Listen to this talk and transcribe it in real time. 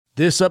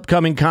This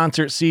upcoming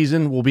concert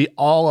season will be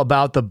all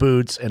about the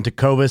boots, and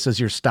Tecovas is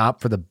your stop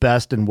for the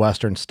best in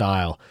Western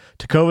style.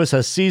 Tecovas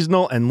has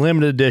seasonal and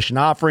limited edition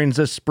offerings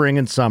this spring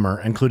and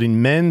summer,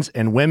 including men's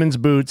and women's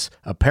boots,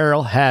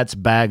 apparel, hats,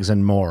 bags,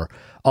 and more.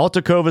 All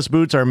Tecovas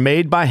boots are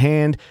made by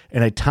hand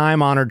in a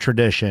time-honored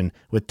tradition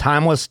with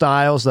timeless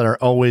styles that are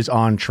always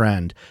on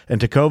trend. And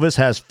Tecovas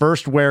has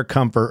first wear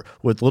comfort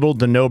with little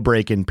to no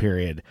break-in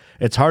period.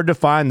 It's hard to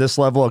find this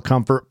level of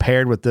comfort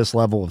paired with this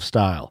level of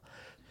style.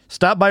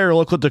 Stop by your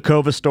local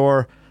Tecovas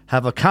store,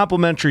 have a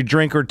complimentary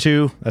drink or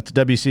two, that's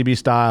WCB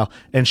style,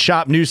 and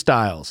shop new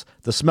styles.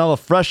 The smell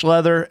of fresh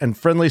leather and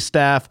friendly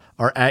staff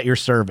are at your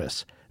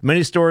service.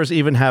 Many stores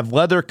even have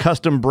leather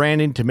custom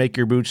branding to make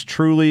your boots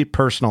truly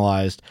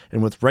personalized.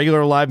 And with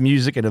regular live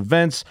music and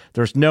events,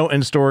 there's no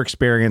in-store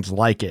experience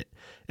like it.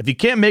 If you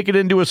can't make it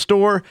into a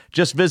store,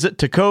 just visit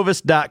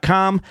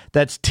tecovas.com.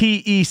 That's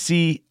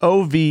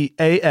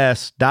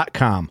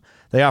TECOVAS.com.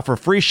 They offer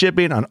free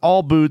shipping on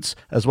all boots,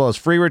 as well as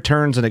free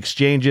returns and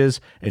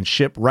exchanges, and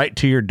ship right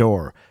to your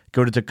door.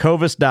 Go to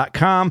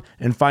tecovas.com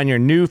and find your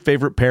new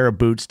favorite pair of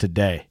boots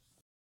today.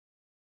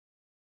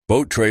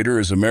 Boat Trader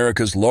is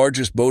America's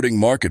largest boating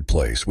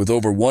marketplace with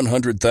over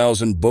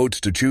 100,000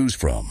 boats to choose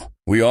from.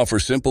 We offer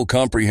simple,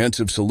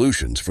 comprehensive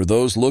solutions for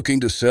those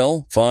looking to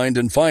sell, find,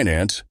 and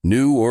finance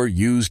new or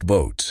used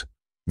boats.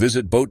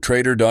 Visit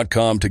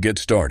BoatTrader.com to get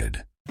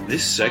started.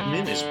 This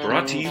segment is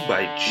brought to you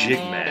by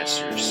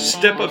Jigmasters.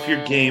 Step up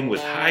your game with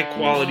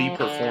high-quality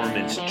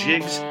performance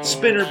jigs,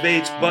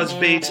 spinnerbaits,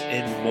 buzzbaits,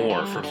 and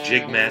more from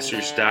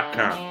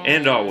Jigmasters.com.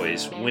 And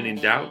always, when in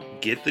doubt,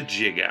 get the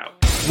jig out.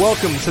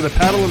 Welcome to the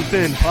Paddle and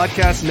Fin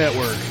Podcast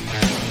Network.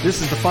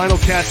 This is the Final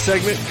Cast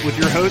segment with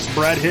your hosts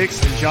Brad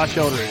Hicks and Josh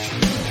Eldridge,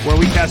 where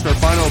we cast our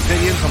final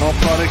opinions on all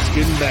products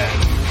good and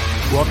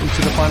bad. Welcome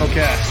to the Final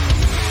Cast.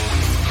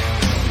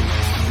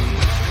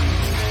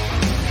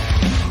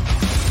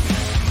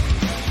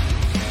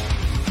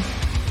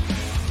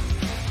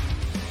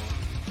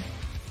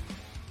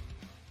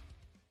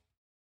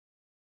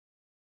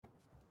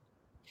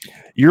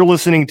 You're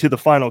listening to the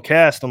Final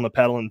Cast on the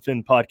Paddle and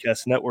Fin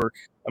Podcast Network.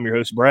 I'm your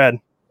host, Brad.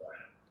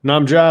 And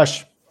I'm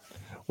Josh.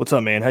 What's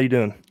up, man? How you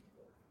doing?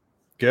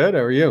 Good. How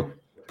are you?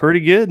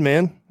 Pretty good,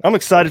 man. I'm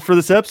excited for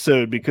this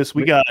episode because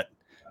we got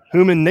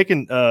Houman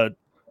Nikmanesh.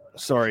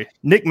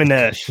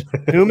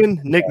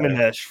 Houman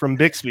Nikmanesh from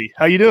Bixpy.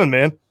 How you doing,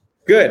 man?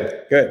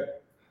 Good.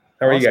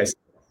 How are you guys?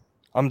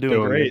 I'm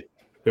doing great.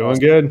 Doing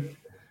good.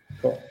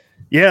 Cool.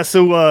 Yeah,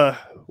 so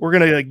we're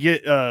gonna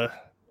get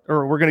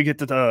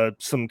to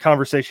some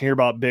conversation here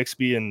about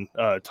Bixpy and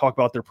talk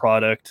about their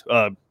product.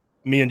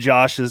 Me and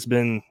Josh has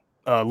been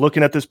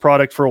looking at this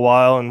product for a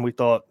while, and we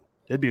thought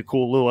it'd be a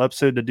cool little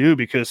episode to do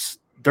because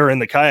they're in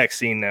the kayak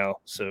scene now.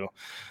 So,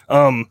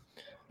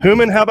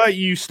 Houman, how about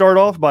you start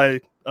off by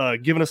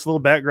giving us a little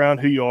background,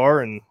 who you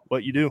are and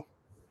what you do?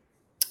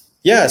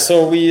 Yeah,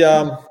 so we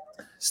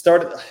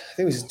started, I think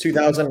it was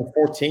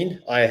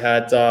 2014.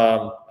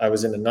 I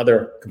was in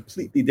another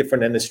completely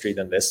different industry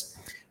than this.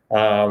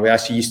 We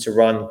actually used to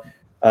run,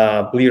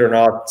 believe it or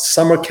not,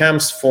 summer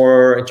camps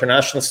for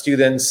international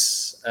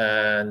students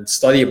and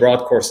study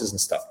abroad courses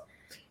and stuff.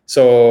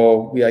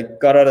 So we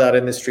got out of that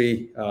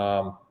industry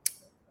and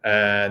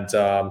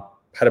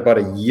had about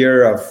a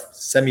year of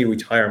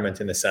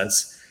semi-retirement in a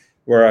sense,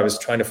 where I was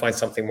trying to find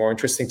something more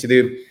interesting to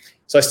do.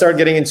 So I started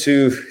getting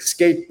into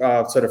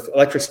sort of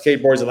electric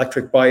skateboards,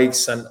 electric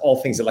bikes, and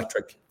all things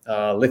electric,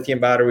 lithium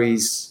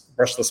batteries,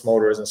 brushless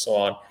motors, and so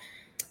on.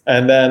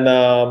 And then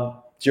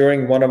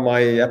during one of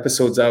my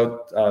episodes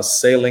out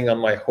sailing on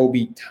my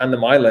Hobie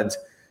Tandem Island,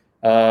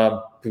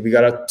 we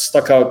got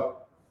stuck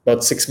out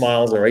about 6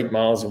 miles or 8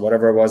 miles or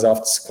whatever it was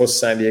off the coast of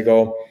San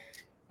Diego.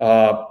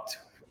 I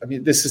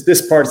mean,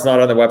 this part's not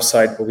on the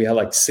website, but we had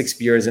like 6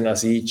 beers in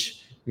us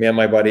each, me and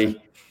my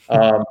buddy.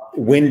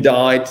 Wind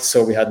died,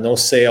 so we had no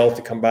sail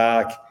to come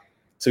back.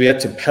 So we had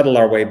to pedal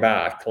our way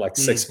back like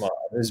 6 miles.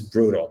 It was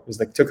brutal. It was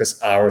like took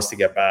us hours to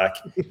get back,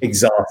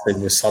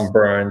 exhausted, with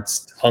sunburned,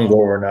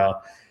 hungover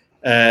now.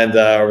 And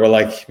we're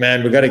like,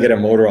 man, we got to get a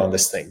motor on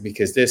this thing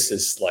because this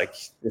is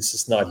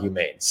not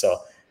humane. So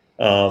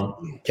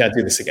can't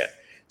do this again.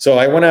 So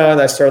I went out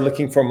and I started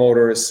looking for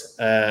motors,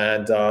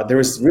 and there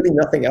was really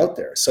nothing out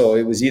there. So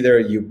it was either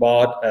you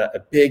bought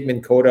a big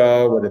Minn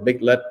Kota with a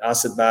big lead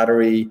acid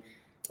battery,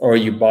 or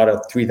you bought a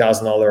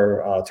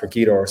 $3,000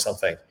 Torqeedo or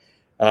something.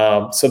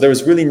 So there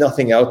was really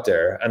nothing out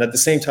there. And at the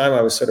same time,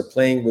 I was sort of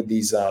playing with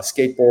these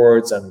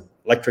skateboards and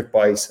electric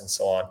bikes and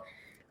so on.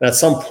 And at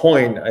some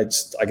point, I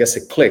guess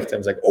it clicked. I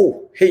was like,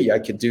 oh, hey, I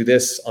could do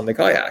this on the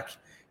kayak.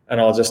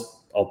 And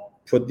I'll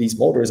put these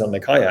motors on the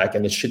kayak,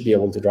 and it should be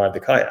able to drive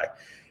the kayak.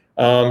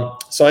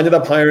 So I ended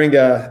up hiring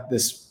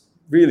this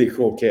really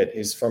cool kid.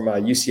 He's from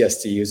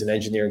UCSD. He was an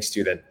engineering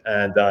student.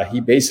 And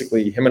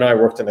him and I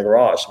worked in my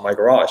garage,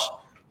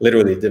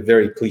 literally the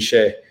very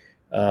cliche,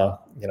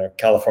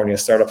 California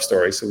startup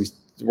story. So we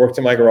worked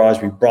in my garage.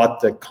 We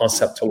brought the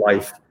concept to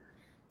life.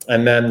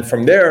 And then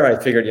from there, I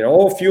figured,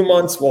 a few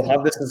months, we'll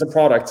have this as a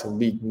product. It'll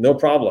be no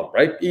problem,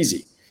 right?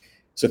 Easy.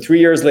 So 3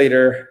 years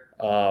later,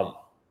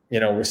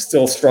 we're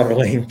still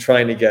struggling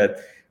trying to get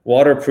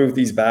waterproof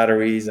these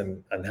batteries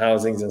and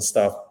housings and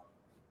stuff.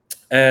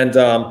 And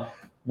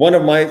one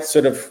of my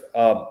sort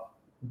of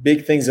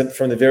big things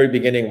from the very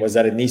beginning was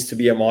that it needs to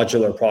be a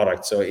modular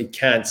product. So it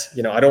can't,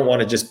 I don't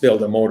want to just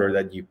build a motor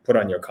that you put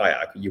on your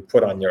kayak, you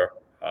put on your,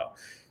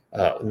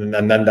 and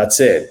then that's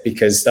it,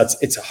 because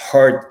it's a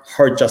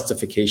hard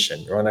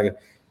justification.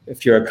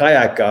 If you're a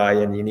kayak guy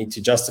and you need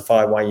to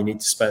justify why you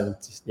need to spend,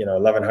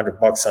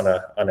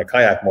 $1,100 on a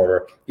kayak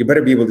motor, you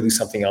better be able to do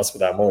something else with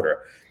that motor.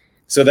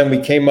 So then we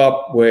came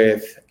up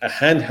with a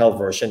handheld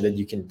version that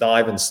you can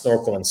dive and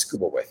snorkel and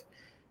scuba with.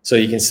 So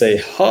you can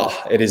say,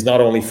 it is not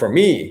only for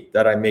me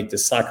that I make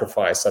this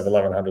sacrifice of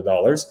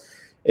 $1,100,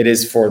 it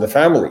is for the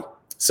family.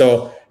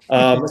 So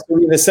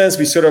in a sense,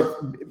 we sort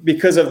of,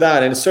 because of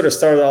that, and it sort of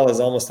started out as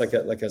almost like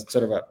a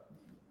sort of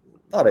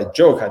not a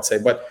joke, I'd say,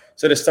 but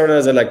sort of started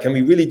as can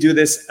we really do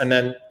this? And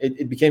then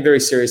it became very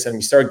serious, and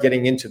we started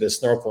getting into the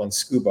snorkel and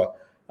scuba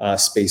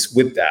space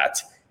with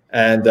that.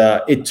 And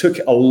it took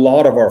a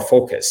lot of our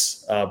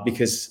focus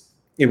because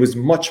it was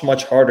much,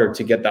 much harder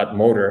to get that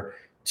motor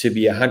to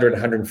be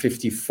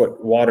 150 foot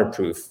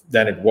waterproof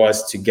than it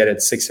was to get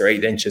it 6 or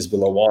 8 inches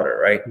below water,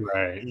 right?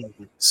 Right.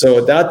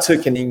 So that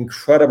took an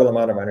incredible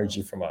amount of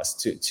energy from us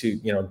to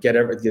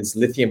get these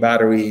lithium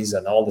batteries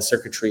and all the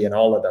circuitry and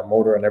all of the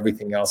motor and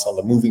everything else, all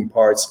the moving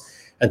parts,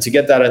 and to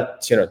get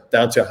that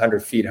down to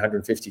 100 feet,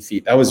 150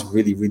 feet. That was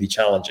really, really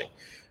challenging.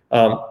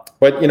 But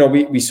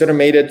we sort of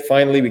made it.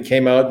 Finally, we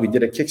came out. We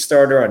did a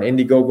Kickstarter, an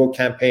Indiegogo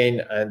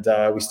campaign,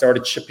 and we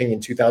started shipping in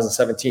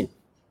 2017.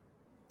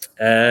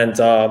 And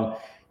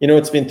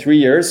it's been 3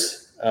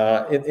 years.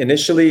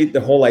 Initially,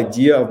 the whole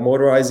idea of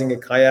motorizing a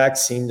kayak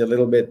seemed a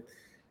little bit,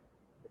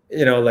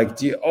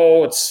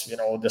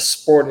 the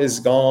sport is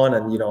gone,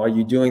 and are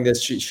you doing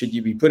this? Should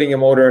you be putting a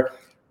motor?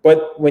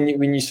 But when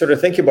you sort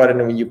of think about it,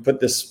 and when you put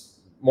this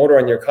motor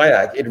on your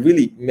kayak, it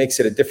really makes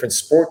it a different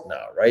sport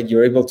now, right?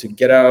 You're able to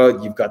get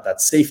out. You've got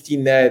that safety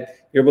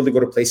net. You're able to go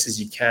to places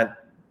you can't.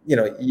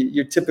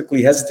 You're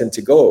typically hesitant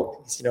to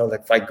go.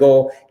 If I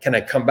go, can I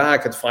come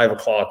back at 5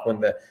 o'clock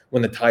when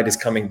the tide is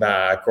coming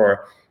back,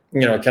 or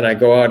can I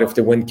go out if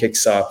the wind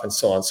kicks up, and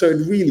so on. So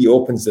it really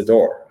opens the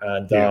door,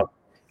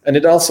 and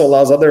it also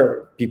allows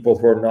other people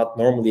who are not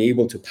normally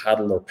able to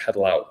paddle or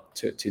pedal out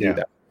to do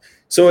that.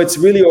 So it's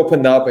really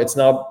opened up. It's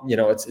not,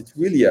 it's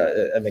really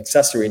an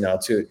accessory now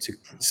to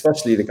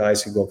especially the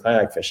guys who go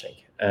kayak fishing.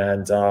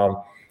 And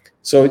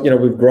so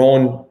we've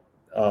grown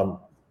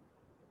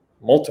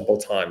multiple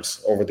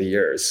times over the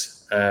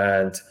years,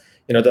 and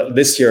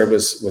this year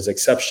was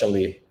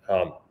exceptionally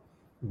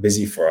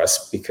busy for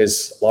us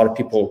because a lot of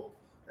people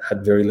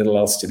had very little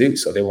else to do,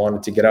 so they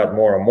wanted to get out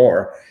more and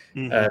more.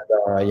 And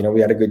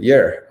we had a good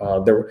year.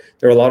 There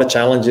were a lot of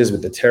challenges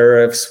with the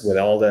tariffs, with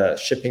all the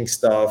shipping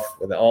stuff,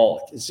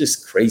 it's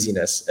just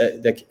craziness.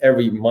 Like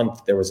every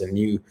month there was a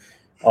new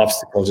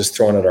obstacle just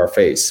thrown at our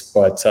face.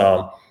 But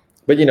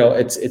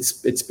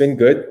it's been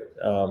good.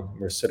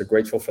 We're sort of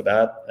grateful for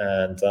that,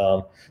 and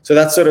so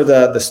that's sort of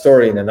the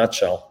story in a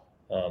nutshell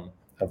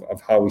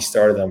of how we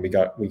started and we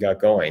got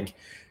going.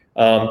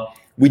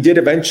 We did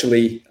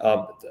eventually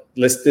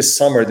this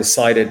summer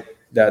decided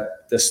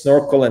that the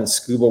snorkel and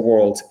scuba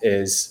world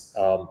is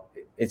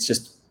it's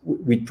just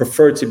we'd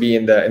prefer to be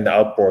in the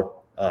outboard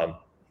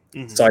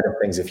side of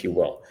things, if you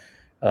will.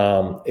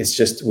 It's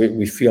just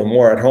we feel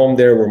more at home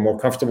there. We're more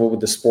comfortable with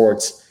the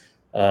sports,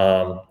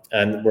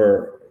 and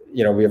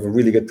we have a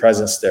really good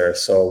presence there.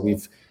 So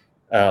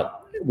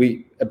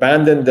we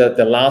abandoned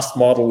the last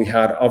model we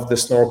had of the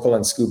snorkel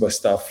and scuba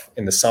stuff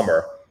in the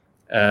summer,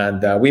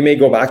 and we may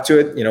go back to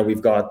it.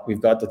 We've got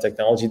the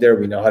technology there.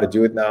 We know how to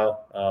do it now.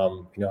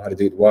 We know how to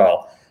do it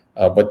well.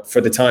 But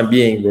for the time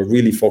being, we're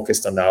really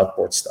focused on the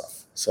outboard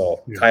stuff.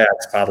 So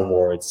kayaks,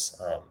 paddleboards,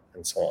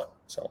 and so on.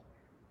 So,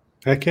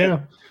 heck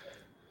yeah.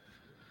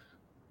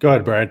 Go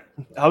ahead, Brad.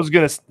 I was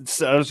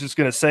just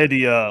gonna say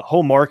the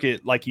whole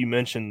market, like you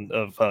mentioned,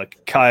 of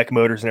kayak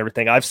motors and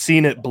everything. I've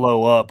seen it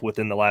blow up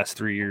within the last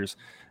 3 years,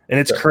 and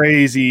it's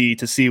crazy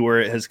to see where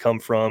it has come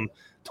from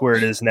to where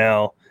it is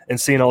now, and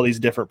seeing all these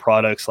different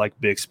products like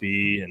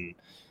Bixpy and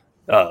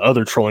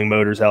other trolling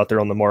motors out there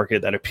on the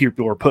market that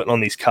people are putting on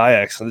these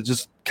kayaks, and it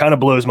just kind of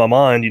blows my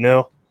mind,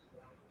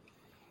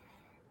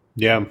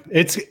 Yeah,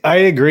 I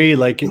agree.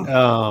 I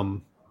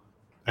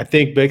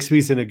think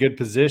Bixby's in a good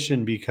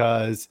position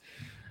because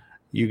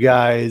you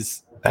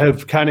guys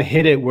have kind of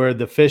hit it where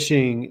the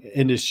fishing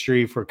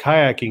industry for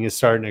kayaking is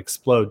starting to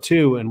explode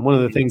too. And one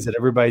of the things that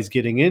everybody's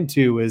getting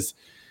into is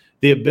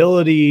the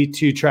ability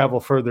to travel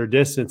further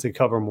distance and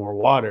cover more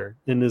water.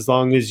 And as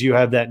long as you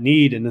have that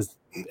need, and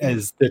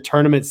as the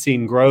tournament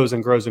scene grows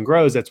and grows and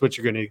grows, that's what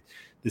you're going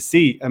to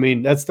see. I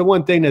mean, that's the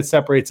one thing that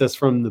separates us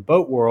from the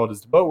boat world. Is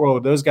the boat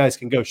world, those guys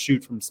can go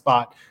shoot from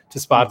spot to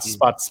spot to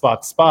spot to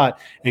spot to spot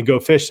and go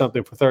fish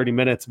something for 30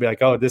 minutes and be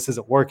like, oh, this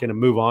isn't working, and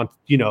move on,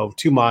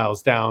 2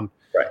 miles down.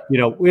 Right.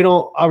 We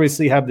don't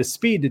obviously have the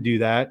speed to do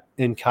that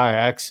in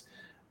kayaks.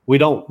 We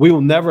will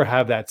never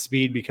have that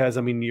speed because,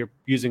 you're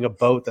using a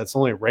boat that's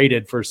only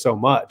rated for so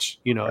much,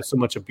 so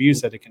much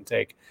abuse that it can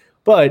take.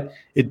 but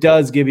it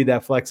does give you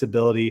that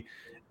flexibility.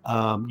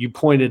 You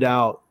pointed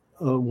out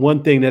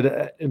one thing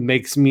that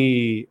makes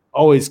me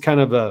always kind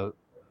of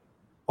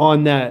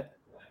on that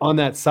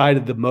side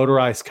of the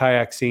motorized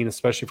kayak scene,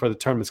 especially for the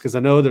tournaments, because I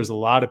know there's a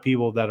lot of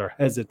people that are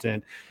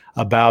hesitant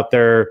about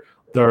their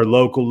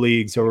local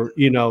leagues or,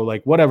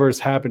 like whatever is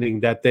happening,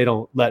 that they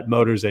don't let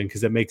motors in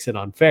because it makes it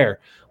unfair.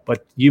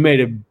 But you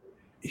made a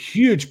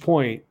huge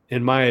point,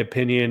 in my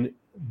opinion,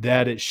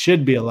 that it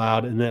should be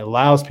allowed, and it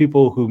allows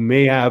people who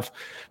may have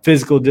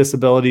physical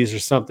disabilities or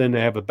something. They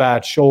have a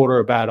bad shoulder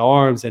or bad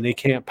arms and they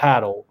can't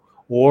paddle,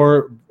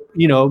 or,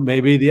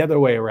 maybe the other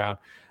way around.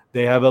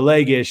 They have a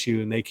leg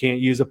issue and they can't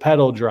use a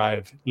pedal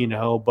drive,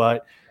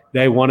 but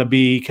they want to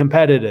be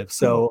competitive.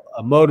 So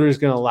a motor is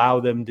going to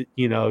allow them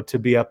to, to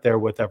be up there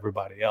with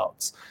everybody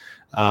else.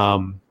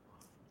 Not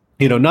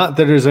that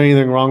there's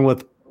anything wrong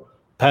with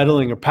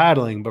pedaling or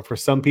paddling, but for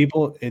some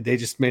people, they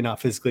just may not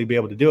physically be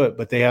able to do it,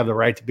 but they have the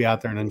right to be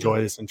out there and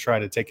enjoy this and try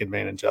to take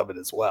advantage of it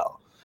as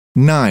well.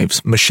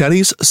 Knives,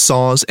 machetes,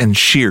 saws, and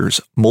shears,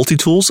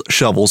 multi-tools,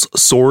 shovels,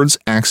 swords,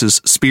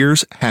 axes,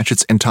 spears,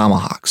 hatchets, and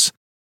tomahawks.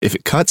 If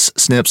it cuts,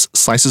 snips,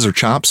 slices, or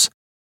chops,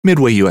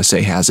 Midway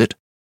USA has it.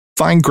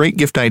 Find great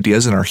gift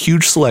ideas in our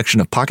huge selection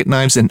of pocket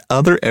knives and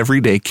other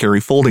everyday carry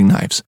folding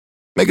knives.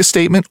 Make a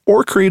statement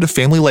or create a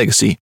family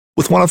legacy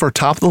with one of our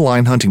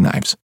top-of-the-line hunting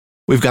knives.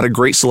 We've got a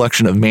great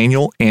selection of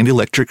manual and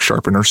electric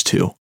sharpeners,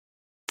 too.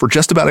 For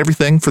just about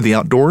everything for the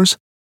outdoors,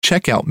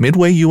 check out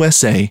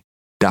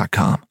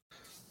MidwayUSA.com.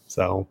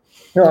 So,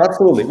 no,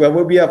 absolutely. Well,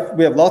 we have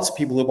lots of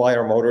people who buy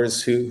our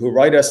motors who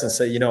write us and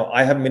say,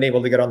 I haven't been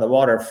able to get on the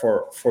water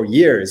for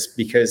years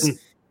because,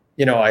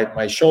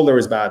 my shoulder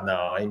is bad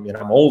now.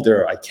 I'm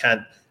older. I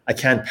can't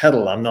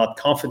pedal. I'm not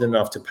confident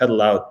enough to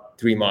pedal out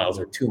 3 miles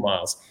or 2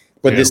 miles.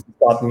 But this has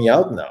gotten me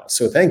out now.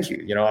 So thank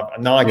you.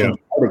 Now I can get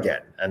out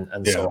again,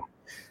 and so on.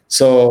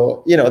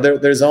 So,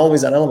 there's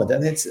always an element.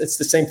 And it's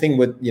the same thing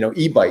with,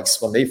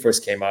 e-bikes. When they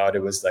first came out,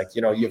 it was like,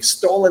 you've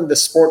stolen the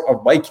sport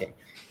of biking.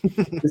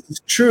 This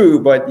is true,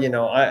 but,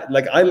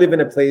 I live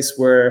in a place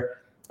where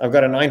I've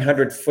got a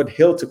 900-foot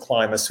hill to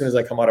climb as soon as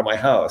I come out of my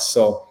house.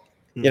 So,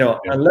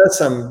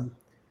 unless I'm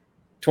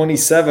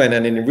 27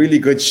 and in really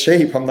good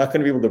shape, I'm not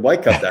going to be able to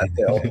bike up that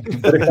hill.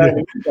 But if I have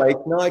a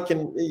bike, no,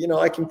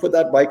 I can put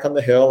that bike on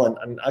the hill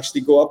and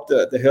actually go up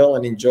the hill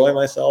and enjoy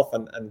myself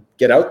and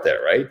get out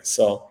there, right?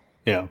 So,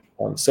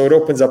 so it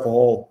opens up a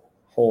whole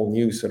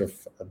new sort of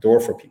door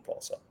for people.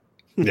 So,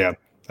 yeah,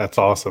 that's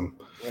awesome.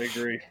 I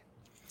agree.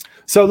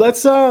 So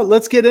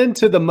let's get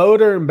into the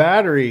motor and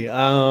battery.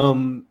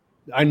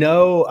 I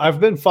know I've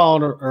been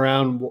following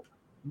around,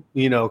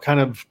 kind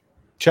of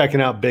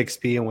checking out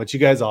Bixpy and what you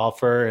guys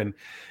offer. And,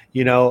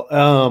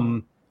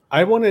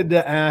 I wanted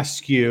to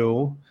ask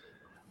you,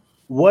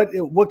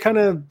 what kind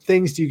of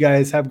things do you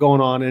guys have going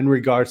on in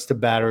regards to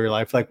battery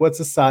life? Like, what's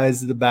the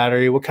size of the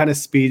battery? What kind of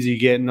speeds are you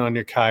getting on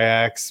your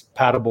kayaks,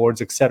 paddle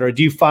boards, et cetera?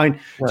 Do you find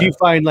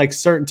like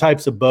certain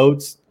types of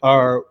boats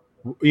are,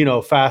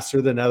 faster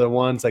than other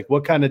ones? Like,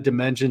 what kind of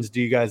dimensions do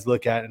you guys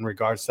look at in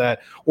regards to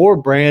that? Or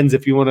brands,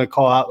 if you want to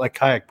call out like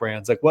kayak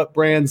brands, like what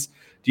brands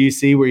do you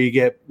see where you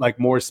get like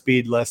more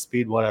speed, less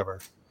speed, whatever?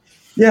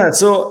 Yeah.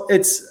 So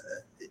it's,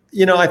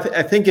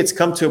 I think it's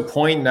come to a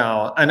point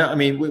now. And I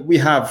mean, we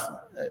have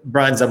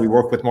brands that we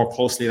work with more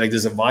closely. Like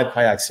there's a Vibe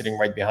kayak sitting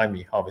right behind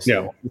me, obviously.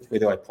 Yeah. Which way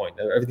do I point?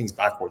 Everything's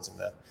backwards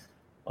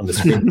on the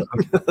screen.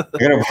 I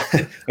got a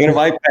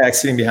Vibe kayak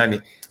sitting behind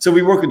me. So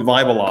we work with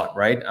Vibe a lot,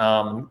 right?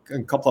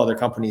 A couple other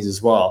companies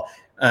as well.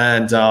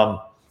 And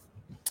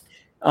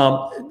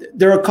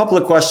there are a couple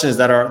of questions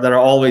that are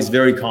always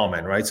very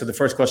common, right? So the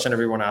first question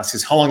everyone asks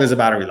is, how long does the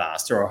battery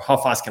last? Or how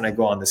fast can I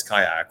go on this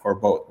kayak or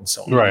boat and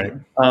so on? Right.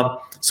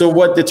 So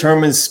what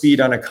determines speed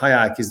on a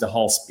kayak is the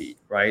hull speed,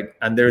 right?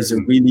 And there's a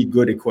really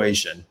good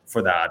equation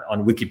for that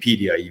on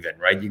Wikipedia even,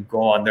 right? You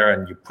go on there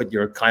and you put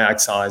your kayak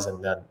size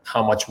and then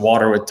how much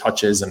water it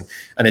touches and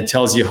it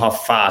tells you how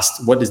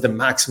fast, what is the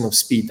maximum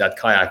speed that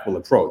kayak will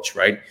approach,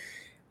 right?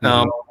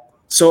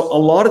 So a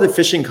lot of the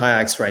fishing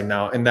kayaks right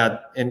now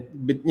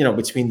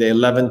between the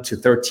 11 to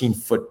 13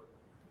 foot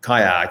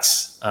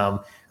kayaks,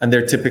 and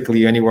they're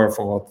typically anywhere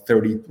from about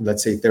 30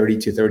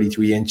 to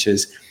 33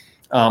 inches.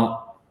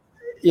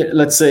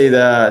 Let's say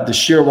the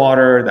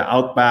Shearwater, the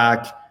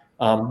Outback,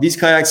 these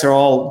kayaks are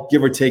all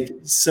give or take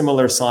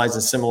similar size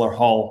and similar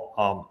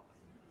hull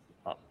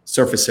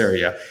surface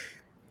area.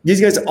 These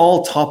guys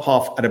all top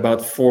off at about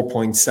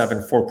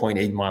 4.7,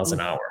 4.8 miles an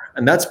hour.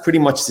 And that's pretty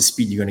much the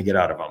speed you're going to get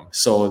out of them.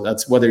 So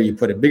that's whether you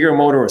put a bigger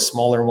motor or a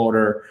smaller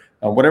motor,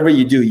 whatever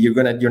you do,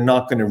 you're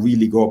not going to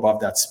really go above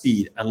that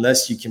speed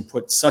unless you can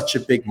put such a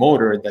big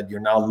motor that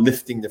you're now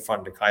lifting the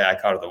front of the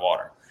kayak out of the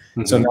water.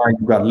 Mm-hmm. So now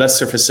you've got less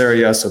surface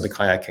area, so the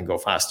kayak can go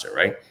faster,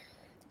 right?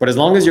 But as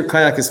long as your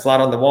kayak is flat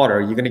on the water,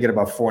 you're going to get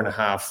about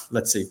 4.5,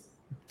 let's say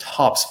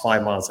tops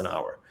 5 miles an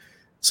hour.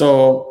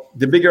 So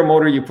the bigger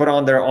motor you put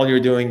on there, all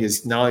you're doing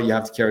is now you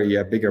have to carry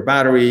a bigger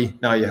battery.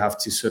 Now you have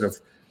to sort of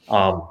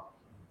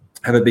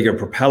have a bigger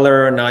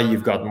propeller. Now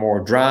you've got more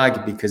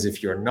drag because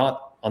if you're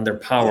not under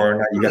power,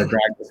 now you got to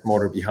drag this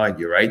motor behind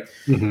you, right?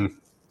 Mm-hmm.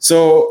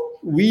 So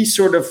we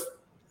sort of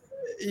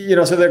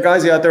So there are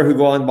guys out there who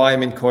go and buy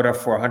them in Coda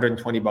for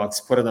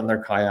 $120, put it on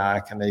their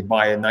kayak, and they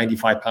buy a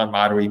 95-pound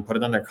battery and put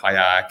it on their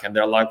kayak, and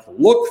they're like,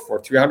 look, for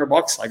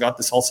 $300, I got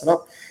this all set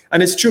up.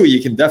 And it's true,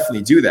 you can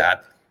definitely do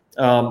that.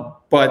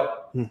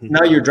 But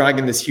now you're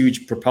dragging this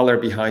huge propeller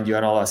behind you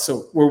and all that.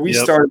 So where we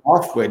started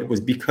off with was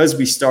because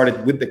we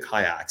started with the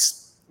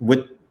kayaks,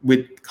 with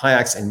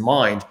kayaks in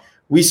mind,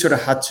 we sort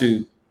of had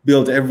to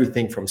build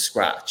everything from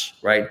scratch,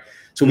 right?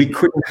 So we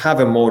couldn't have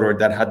a motor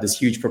that had this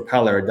huge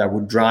propeller that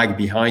would drag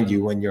behind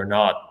you when you're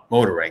not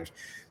motoring.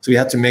 So we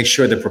had to make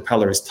sure the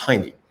propeller is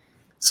tiny.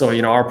 So,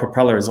 our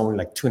propeller is only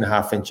like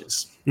 2.5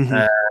 inches.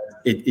 And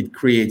it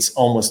creates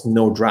almost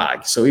no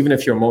drag. So even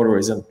if your motor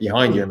isn't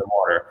behind you in the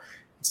water,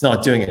 it's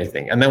not doing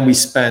anything. And then we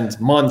spend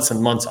months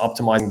and months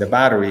optimizing the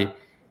battery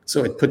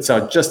so it puts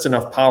out just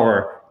enough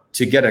power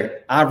to get an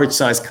average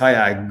size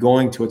kayak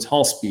going to its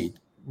hull speed,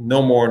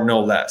 no more,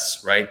 no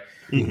less, right?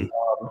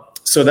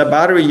 So that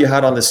battery you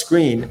had on the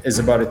screen is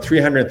about a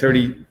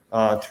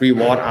 333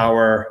 watt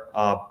hour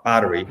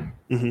battery.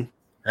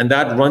 And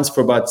that runs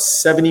for about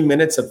 70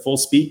 minutes at full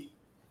speed,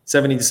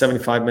 70 to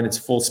 75 minutes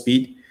full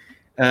speed.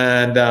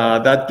 And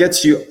that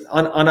gets you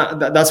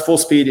that's full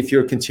speed if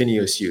you're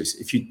continuous use.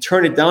 If you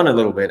turn it down a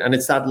little bit, and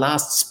it's that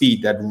last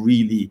speed that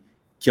really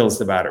kills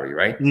the battery,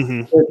 right?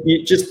 So if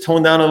you just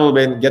tone down a little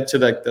bit and get to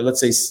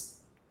let's say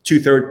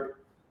 2/3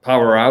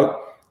 power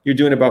out, you're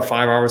doing about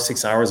 5 hours,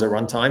 6 hours at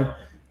runtime.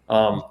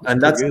 And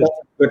that's a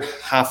good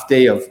half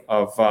day of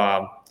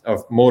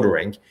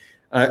motoring.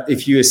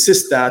 If you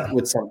assist that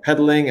with some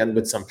pedaling and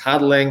with some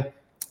paddling,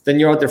 then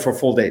you're out there for a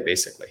full day,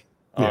 basically.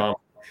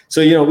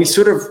 So,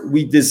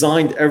 we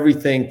designed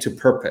everything to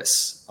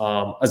purpose,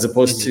 as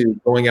opposed to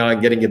going out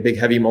and getting a big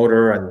heavy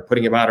motor and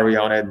putting a battery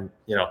on it. And,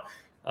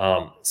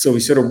 so we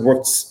sort of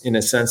worked in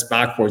a sense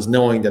backwards,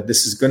 knowing that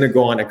this is going to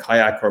go on a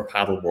kayak or a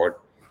paddleboard.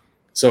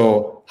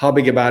 So how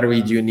big a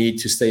battery do you need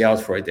to stay out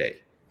for a day?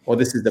 Well,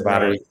 this is the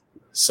battery.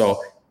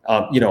 So,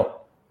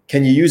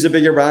 can you use a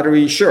bigger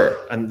battery? Sure.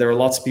 And there are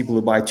lots of people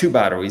who buy 2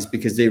 batteries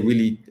because they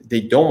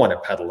don't want to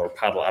pedal or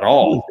paddle at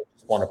all. They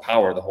just want to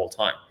power the whole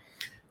time.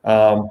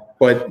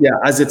 But yeah,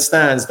 as it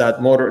stands,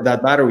 that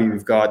battery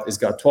we've got has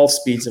got 12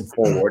 speeds and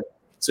forward.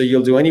 So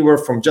you'll do anywhere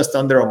from just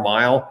under a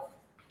mile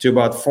to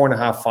about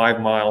 4.5, 5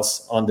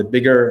 miles on the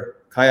bigger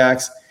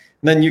kayaks.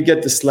 And then you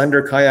get the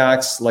slender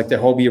kayaks like the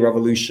Hobie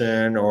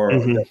Revolution or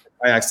the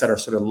kayaks that are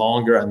sort of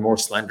longer and more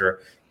slender.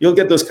 You'll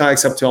get those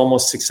kayaks up to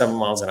almost 6, 7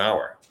 miles an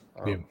hour.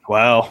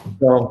 Wow.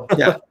 So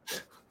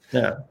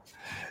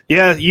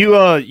Yeah,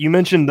 you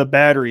mentioned the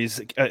batteries.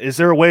 Is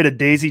there a way to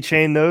daisy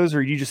chain those,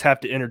 or you just have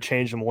to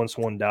interchange them once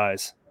one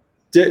dies?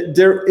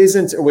 There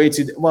isn't a way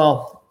to.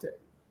 Well,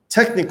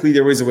 technically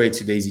there is a way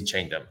to daisy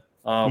chain them,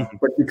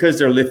 but because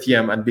they're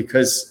lithium and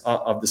because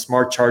of the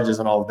smart charges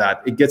and all of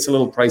that, it gets a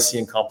little pricey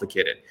and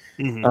complicated.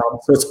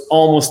 So it's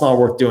almost not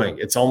worth doing.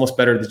 It's almost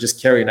better to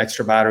just carry an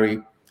extra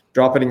battery,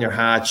 drop it in your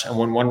hatch, and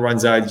when one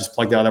runs out, you just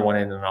plug the other one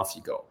in and off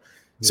you go.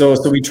 So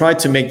we tried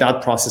to make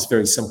that process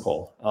very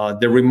simple.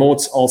 The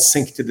remotes all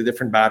sync to the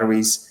different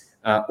batteries,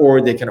 or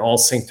they can all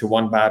sync to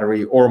one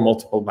battery or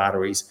multiple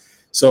batteries.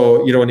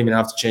 So you don't even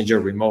have to change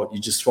your remote. You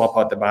just swap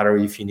out the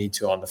battery if you need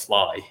to on the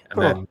fly,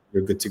 and then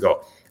you're good to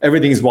go.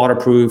 Everything is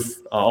waterproof.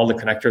 All the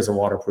connectors are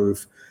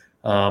waterproof.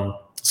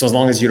 So as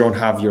long as you don't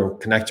have your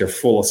connector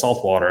full of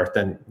salt water,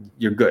 then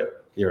you're good.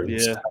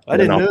 I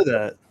didn't know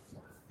that.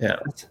 Yeah,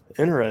 that's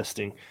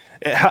interesting.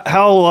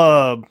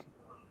 How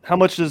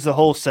much does the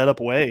whole setup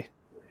weigh?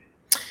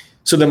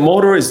 So the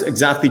motor is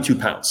exactly 2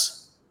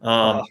 pounds.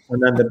 And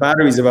then the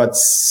battery is about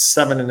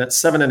 7 and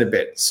a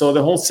bit. So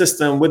the whole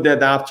system with the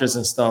adapters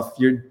and stuff,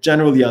 you're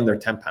generally under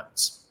 10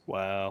 pounds.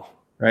 Wow.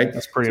 Right.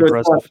 That's pretty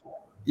impressive.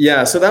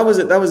 So that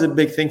was a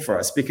big thing for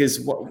us because,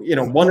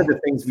 one of the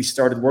things we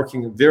started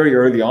working very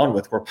early on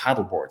with were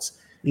paddle boards.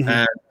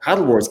 And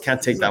paddle boards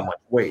can't take that much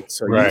weight.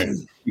 So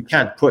you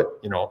can't put,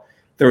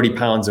 30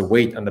 pounds of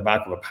weight on the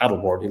back of a paddle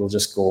board. It'll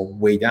just go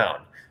way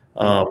down.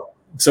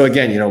 So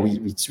again,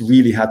 we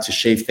really had to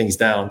shave things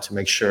down to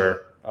make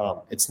sure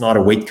it's not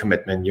a weight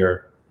commitment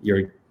you're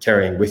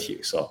carrying with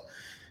you. So,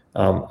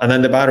 and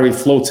then the battery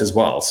floats as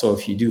well. So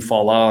if you do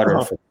fall out or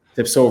if it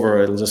tips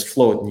over, it'll just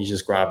float and you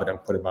just grab it and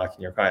put it back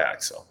in your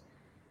kayak. So,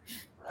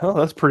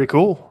 that's pretty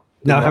cool.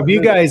 Now, have you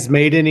guys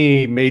made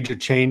any major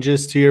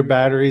changes to your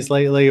batteries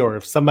lately? Or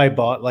if somebody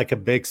bought like a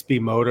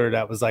Bixpy motor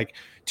that was like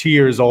 2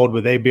 years old,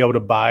 would they be able to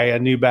buy a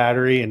new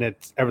battery and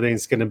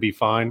everything's going to be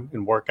fine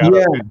and work out?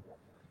 Okay?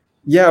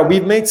 Yeah,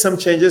 we've made some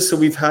changes. So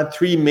we've had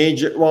 2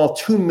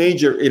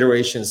 major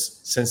iterations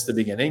since the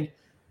beginning,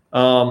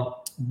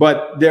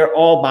 but they're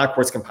all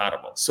backwards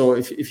compatible. So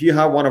if you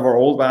have one of our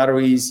old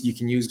batteries, you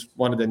can use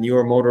one of the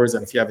newer motors.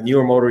 And if you have a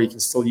newer motor, you can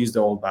still use the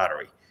old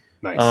battery.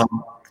 Nice.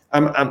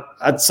 I'm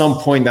at some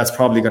point, that's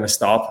probably going to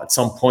stop. At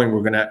some point,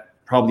 we're going to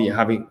probably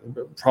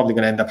going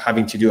to end up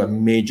having to do a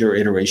major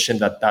iteration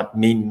that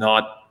may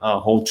not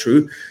hold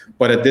true.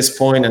 But at this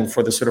point and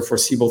for the sort of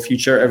foreseeable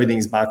future, everything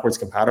is backwards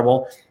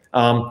compatible.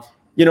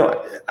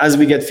 As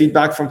we get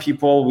feedback from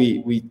people,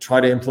 we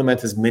try to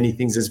implement as many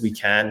things as we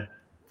can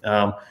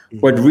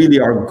But really,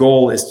 our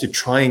goal is to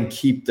try and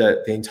keep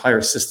the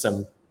entire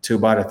system to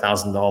about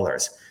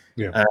 $1,000.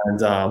 Yeah.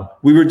 And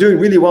we were doing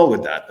really well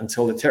with that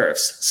until the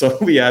tariffs. So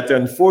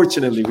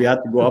unfortunately, we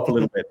had to go up a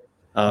little bit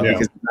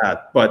because of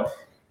that. But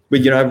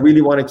I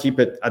really want to keep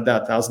it at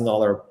that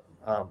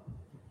 $1,000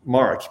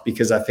 mark,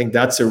 because I think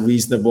that's a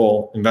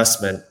reasonable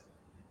investment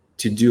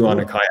to do on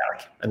a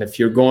kayak. And if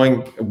you're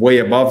going way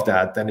above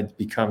that, then it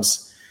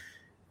becomes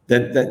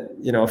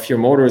if your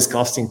motor is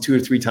costing 2 or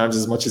 3 times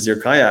as much as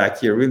your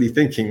kayak, you're really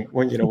thinking,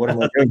 well, what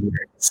am I doing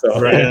here? So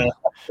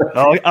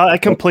I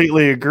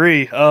completely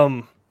agree.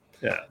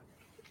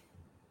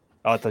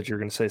 I thought you were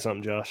going to say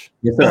something, Josh.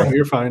 No,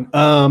 you're fine.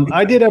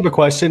 I did have a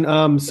question.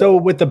 So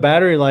with the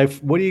battery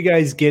life, what are you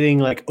guys getting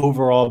like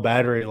overall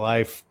battery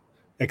life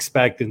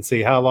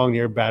expectancy? How long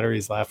your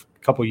batteries last? A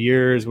couple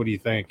years? What do you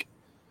think?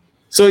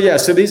 So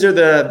these are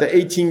the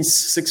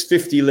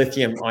 18650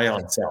 lithium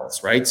ion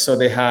cells, right? So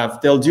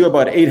they'll do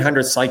about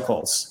 800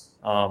 cycles,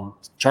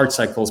 charge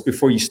cycles,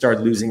 before you start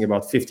losing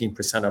about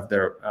 15% of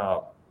their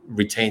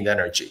retained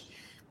energy,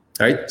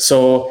 right?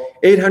 So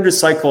 800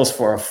 cycles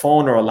for a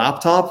phone or a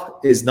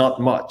laptop is not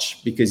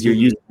much because you're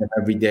using it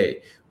every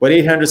day. But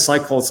 800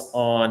 cycles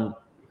on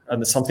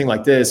something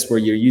like this, where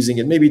you're using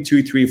it maybe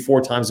 2, 3,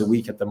 4 times a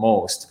week at the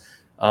most,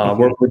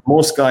 where with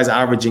most guys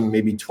averaging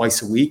maybe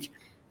twice a week,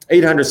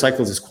 800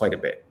 cycles is quite a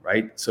bit,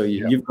 right? So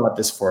you've got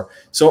this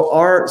so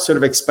our sort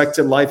of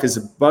expected life is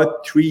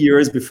about 3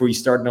 years before you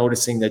start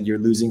noticing that you're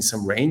losing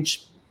some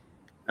range.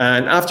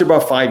 And after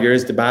about 5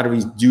 years, the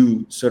batteries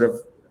do sort of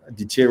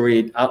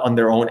deteriorate on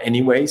their own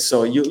anyway.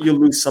 So you'll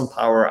lose some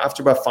power.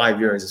 After about 5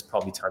 years, it's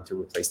probably time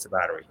to replace the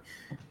battery.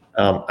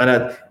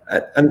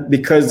 And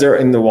because they're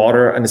in the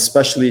water, and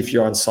especially if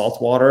you're on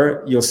salt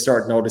water, you'll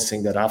start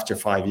noticing that after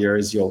 5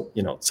 years,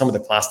 some of the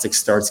plastic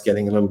starts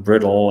getting a little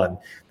brittle and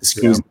the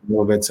screws a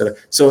little bit.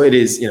 So it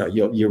is,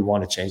 you'll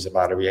want to change the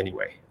battery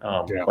anyway.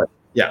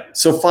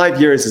 So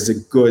 5 years is a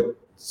good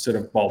sort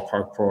of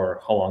ballpark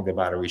for how long the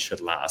battery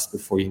should last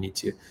before you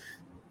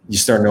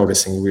start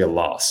noticing real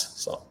loss.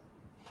 So.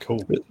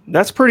 Cool.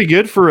 That's pretty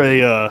good for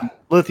a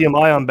lithium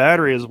ion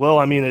battery as well.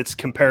 I mean, it's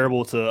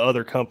comparable to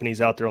other companies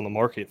out there on the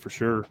market for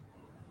sure.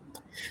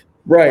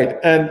 Right.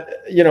 And,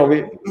 we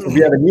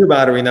have a new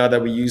battery now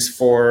that we use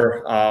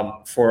for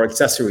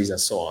accessories and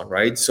so on,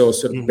 right? So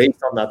sort of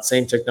based on that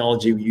same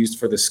technology we used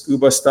for the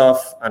scuba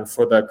stuff and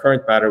for the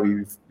current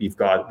battery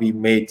we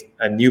made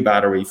a new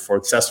battery for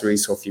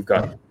accessories. So if you've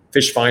got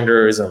fish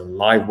finders and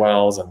live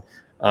wells and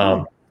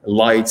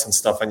lights and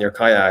stuff on your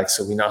kayak,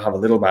 so we now have a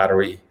little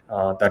battery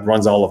that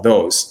runs all of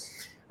those.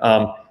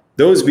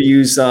 Those we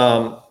use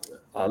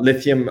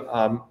lithium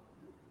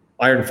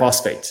iron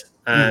phosphate,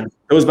 and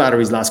those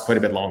batteries last quite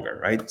a bit longer,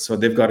 right? So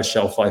they've got a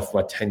shelf life of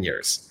about 10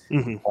 years.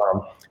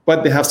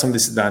 But they have some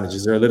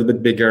disadvantages. They're a little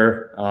bit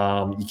bigger.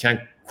 You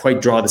can't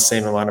quite draw the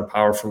same amount of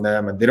power from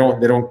them, and they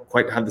don't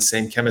quite have the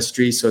same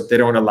chemistry, so they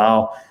don't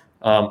allow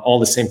all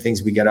the same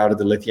things we get out of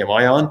the lithium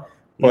ion.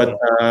 But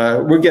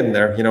we're getting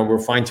there. We're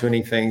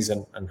fine-tuning things,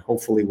 and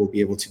hopefully we'll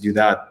be able to do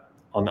that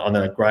on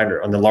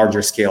the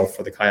larger scale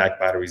for the kayak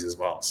batteries as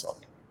well. So.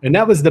 And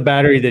that was the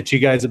battery that you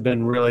guys have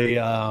been really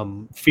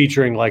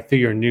featuring like through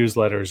your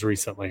newsletters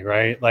recently,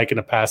 right? Like in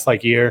the past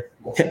year?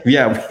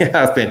 Yeah, we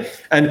have been.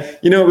 And,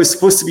 it was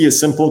supposed to be a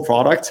simple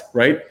product,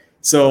 right?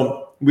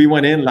 So we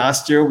went in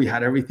last year, we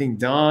had everything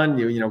done.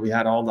 We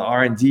had all the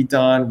R&D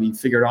done. We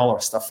figured all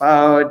our stuff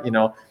out,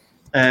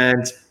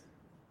 and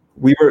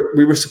we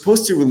were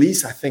supposed to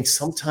release, I think,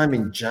 sometime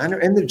in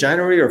end of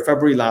January or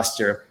February last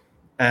year.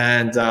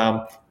 And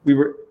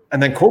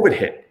and then COVID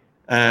hit.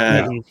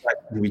 And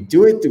do we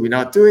do it? Do we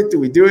not do it? Do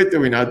we do it? Do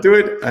we not do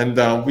it?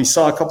 And we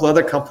saw a couple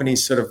other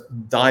companies sort of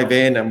dive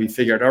in, and we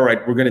figured, all right,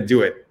 we're going to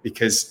do it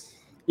because,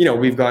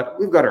 we've got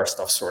our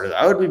stuff sorted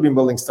out. We've been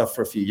building stuff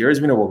for a few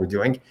years. We know what we're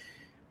doing.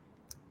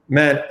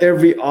 Man,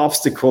 every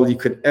obstacle you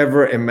could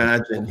ever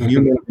imagine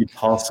humanly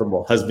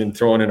possible has been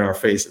thrown in our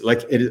face.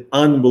 Like, it is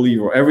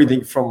unbelievable.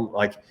 Everything from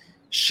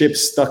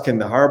ships stuck in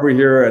the harbor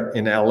here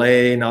in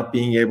LA, not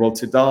being able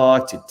to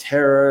dock, to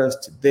tariffs,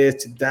 to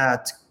this, to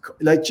that,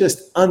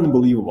 just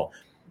unbelievable.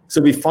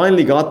 So we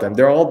finally got them.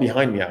 They're all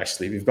behind me,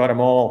 actually. We've got them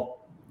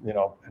all,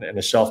 in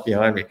a shelf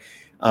behind me.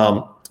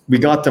 We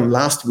got them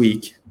last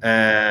week,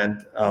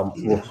 and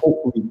we're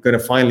hopefully going to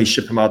finally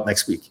ship them out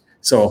next week.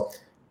 So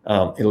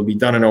it'll be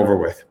done and over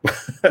with.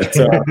 But,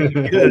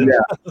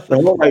 the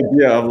whole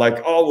idea of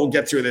we'll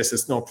get through this,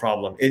 it's no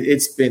problem.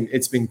 It's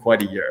been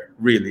quite a year,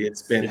 really.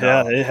 It's been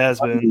it has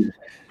been.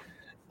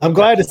 I'm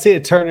glad to see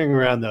it turning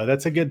around, though.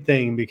 That's a good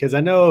thing, because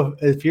I know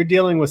if you're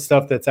dealing with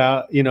stuff that's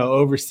out,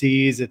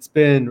 overseas, it's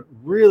been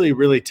really,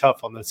 really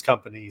tough on those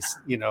companies,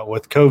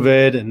 with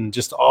COVID and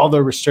just all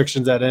the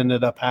restrictions that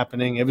ended up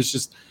happening. It was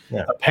just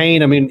a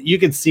pain. I mean, you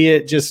could see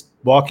it just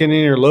walking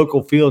in your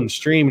local Field and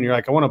Stream, and you're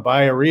like, I want to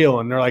buy a reel.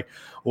 And they're like,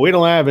 well, we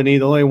don't have any.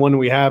 The only one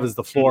we have is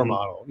the floor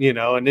model,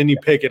 and then you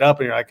pick it up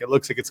and you're like, it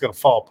looks like it's going to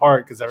fall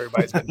apart because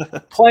everybody's been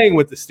playing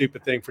with the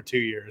stupid thing for 2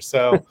 years.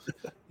 So,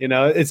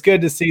 it's good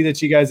to see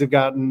that you guys have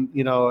gotten,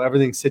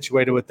 everything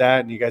situated with that,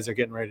 and you guys are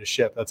getting ready to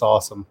ship. That's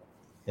awesome.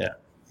 Yeah.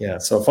 Yeah.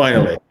 So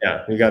finally,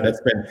 we got,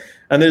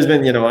 and there's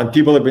been, and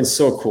people have been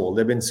so cool.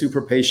 They've been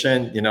super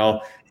patient,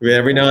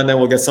 every now and then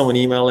we'll get someone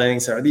emailing,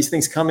 say, are these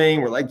things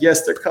coming? We're like,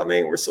 yes, they're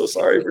coming. We're so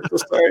sorry. We're so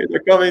sorry. They're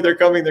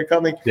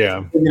coming.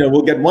 Yeah.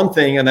 We'll get one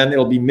thing and then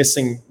it'll be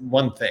missing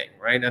one thing.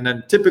 Right. And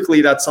then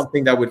typically that's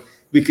something that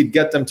we could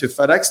get them to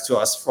FedEx to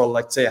us for,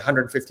 like, say,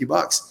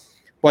 $150.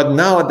 But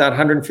now that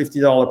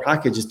 $150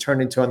 package is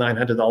turned into a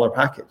 $900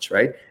 package.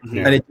 Right.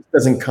 Yeah. And it just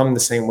doesn't come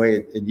the same way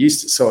it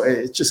used to. So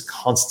it's just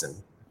constant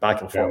back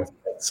and forth.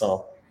 Yeah.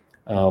 So,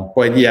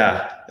 but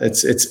yeah,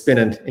 it's been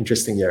an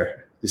interesting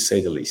year, to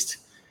say the least.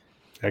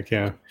 Heck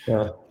yeah.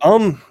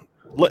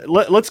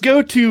 Let's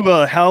go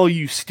to how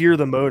you steer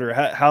the motor,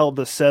 how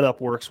the setup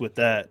works with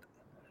that.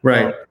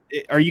 Right.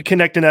 Are you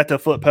connecting that to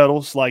foot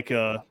pedals like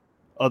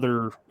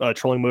other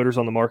trolling motors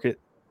on the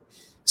market?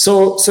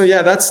 So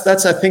yeah, that's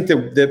I think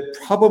the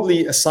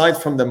probably, aside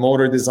from the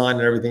motor design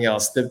and everything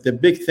else, the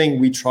big thing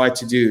we try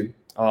to do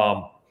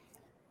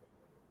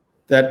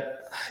that,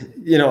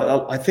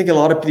 I think a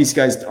lot of these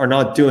guys are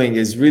not doing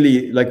is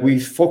really, like, we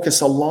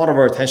focus a lot of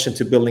our attention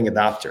to building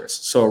adapters.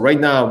 So right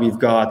now we've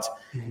got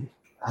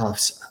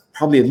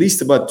probably at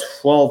least about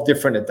 12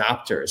 different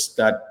adapters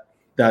that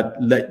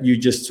let you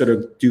just sort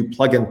of do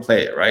plug and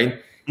play, right?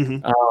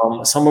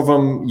 Mm-hmm. Some of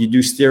them you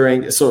do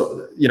steering.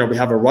 So, we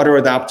have a rudder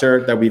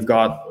adapter that we've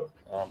got.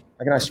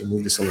 I can actually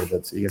move this a little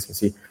bit so you guys can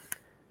see.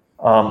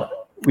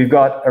 We've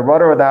got a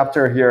rudder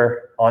adapter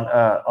here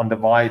on the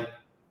wide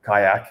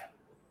kayak.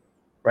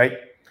 Right.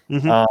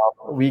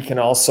 Mm-hmm. We can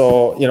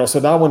also, so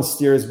that one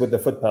steers with the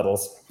foot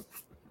pedals.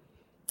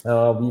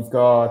 We've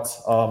got,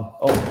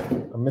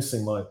 I'm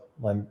missing my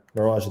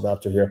Mirage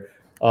adapter here.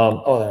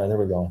 There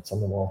we go. It's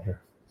on the wall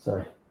here.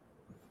 Sorry.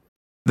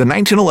 The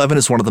 1911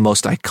 is one of the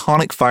most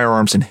iconic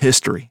firearms in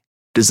history.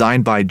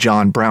 Designed by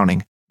John Browning,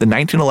 the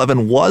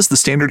 1911 was the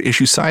standard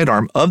issue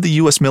sidearm of the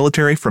U.S.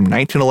 military from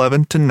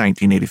 1911 to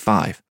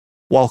 1985.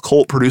 While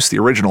Colt produced the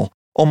original,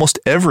 almost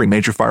every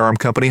major firearm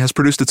company has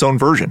produced its own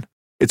version.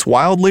 It's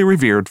wildly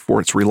revered for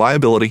its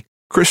reliability,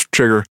 crisp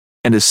trigger,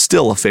 and is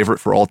still a favorite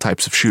for all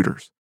types of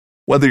shooters.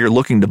 Whether you're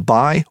looking to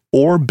buy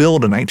or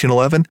build a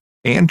 1911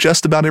 and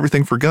just about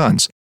everything for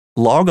guns,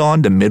 log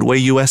on to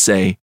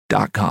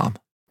midwayusa.com.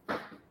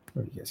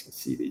 You guys can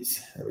see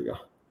these. There we go.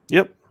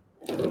 Yep.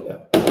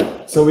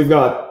 Yeah. So we've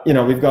got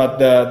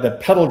the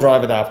pedal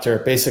drive adapter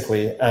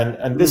basically,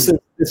 and this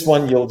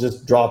one you'll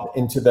just drop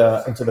into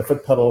the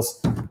foot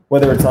pedals,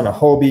 whether it's on a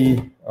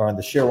Hobie or on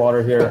the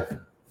Shearwater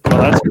here. Oh,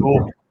 that's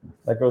cool.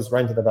 That goes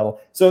right into the pedal.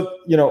 So,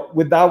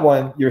 with that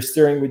one, you're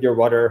steering with your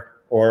rudder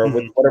or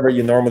with whatever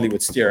you normally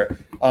would steer.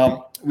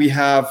 We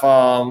have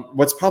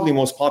what's probably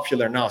most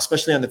popular now,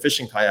 especially on the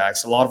fishing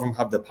kayaks. A lot of them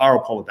have the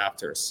power pole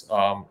adapters.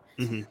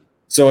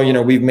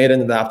 So, we've made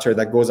an adapter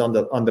that goes on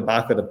the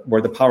back of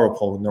where the power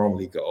pole would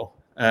normally go.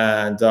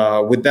 And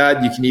with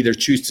that, you can either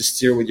choose to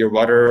steer with your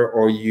rudder,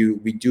 or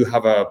we do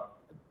have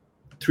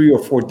 3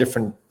 or 4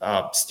 different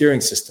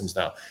steering systems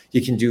now.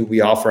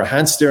 We offer a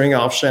hand steering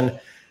option,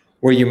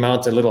 where you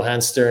mount a little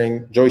hand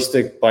steering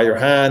joystick by your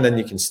hand, and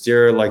you can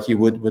steer like you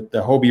would with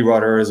the Hobie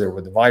rudders or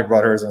with the Vibe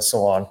rudders and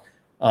so on.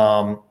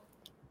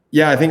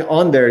 I think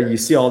on there you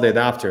see all the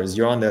adapters.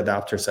 You're on the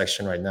adapter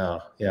section right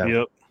now. Yeah.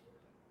 Yep.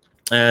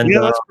 And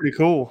that's pretty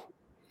cool.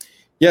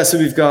 Yeah, so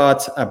we've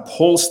got a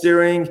pole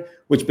steering,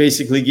 which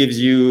basically gives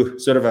you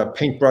sort of a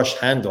paintbrush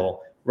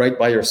handle right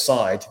by your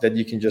side that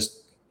you can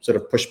just sort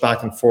of push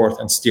back and forth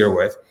and steer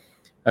with.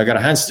 I got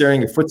a hand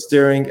steering, a foot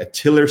steering, a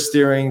tiller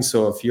steering.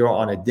 So if you're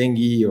on a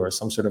dinghy or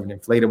some sort of an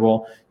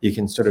inflatable, you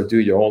can sort of do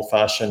your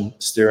old-fashioned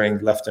steering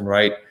left and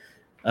right.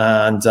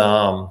 And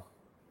of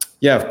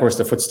course,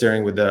 the foot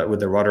steering with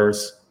the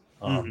rudders.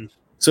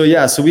 So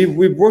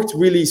we've worked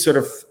really sort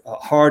of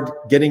hard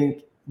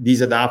getting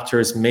these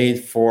adapters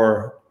made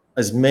for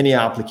as many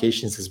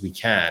applications as we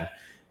can,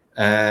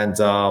 and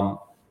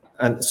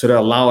sort of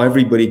allow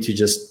everybody to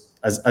just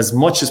as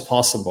much as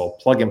possible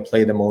plug and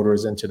play the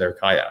motors into their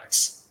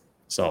kayaks.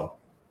 So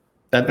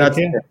that's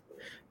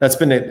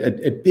been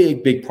a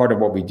big part of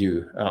what we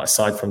do,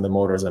 aside from the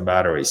motors and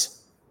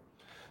batteries.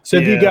 So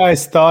have you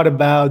guys thought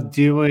about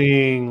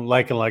doing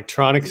like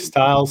electronic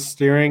style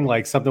steering,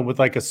 like something with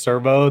like a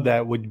servo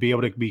that would be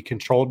able to be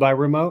controlled by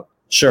remote?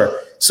 Sure.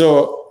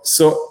 So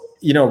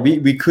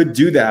we could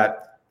do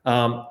that,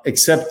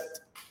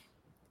 except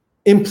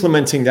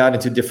implementing that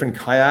into different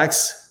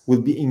kayaks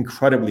would be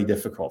incredibly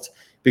difficult,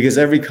 because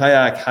every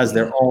kayak has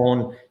their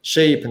own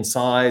shape and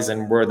size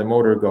and where the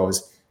motor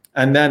goes.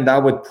 And then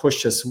that would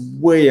push us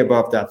way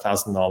above that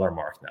 $1,000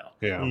 mark now.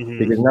 Yeah.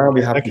 Because now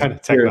we have that kind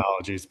of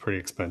technology is pretty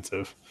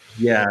expensive.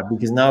 Yeah,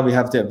 because now we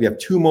have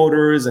 2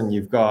 motors, and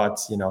you've got,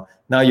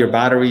 now your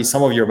battery,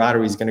 some of your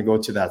battery is going to go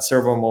to that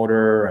servo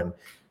motor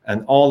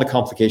and all the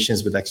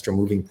complications with extra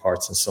moving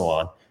parts and so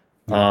on.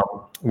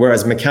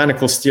 Whereas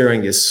mechanical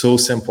steering is so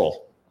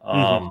simple.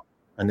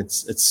 And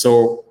it's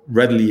so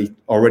readily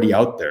already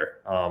out there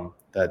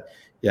that,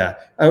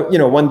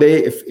 one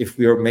day if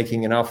we are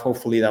making enough,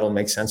 hopefully that'll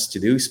make sense to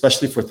do,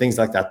 especially for things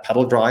like that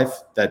pedal drive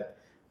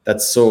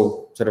that's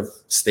so sort of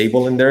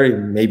stable in there. You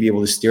may be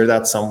able to steer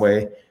that some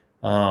way.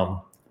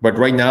 But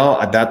right now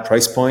at that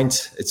price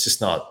point, it's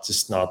just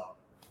not.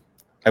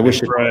 I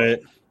wish it. Right.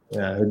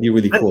 Yeah, it'd be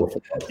really cool.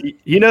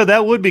 You know,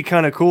 that would be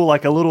kind of cool,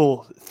 like a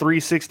little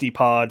 360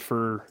 pod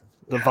for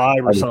the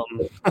Vibe or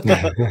something.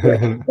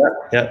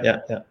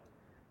 Yeah.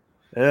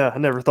 Yeah, I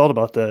never thought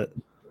about that.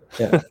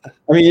 Yeah,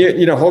 I mean,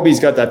 you know, Hobie's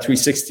got that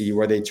 360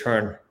 where they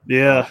turn.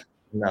 Yeah.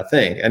 That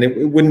thing, and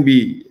it wouldn't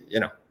be,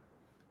 you know,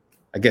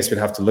 I guess we'd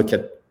have to look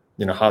at,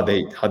 you know, how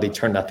they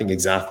turn that thing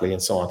exactly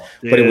and so on.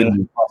 Yeah. But it wouldn't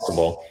be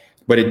possible.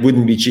 But it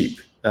wouldn't be cheap.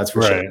 That's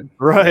for sure.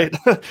 Right.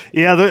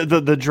 Yeah,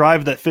 the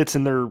drive that fits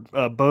in their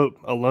boat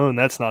alone,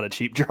 that's not a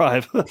cheap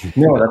drive.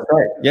 No, that's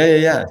right.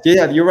 Yeah.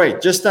 You're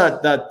right. Just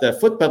that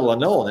foot pedal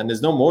alone, and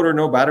there's no motor,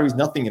 no batteries,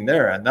 nothing in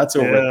there, and that's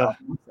over $1,000,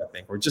 I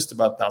think, or just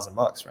about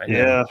 $1,000, right?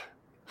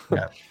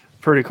 Yeah.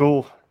 Pretty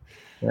cool.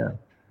 Yeah.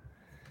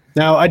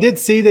 Now, I did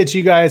see that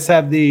you guys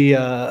have the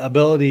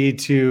ability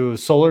to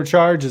solar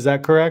charge. Is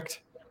that correct?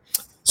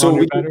 So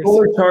we can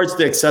solar charge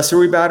the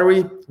accessory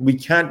battery. We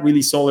can't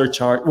really solar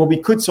charge. Well, we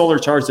could solar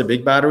charge the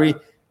big battery,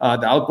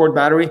 the outboard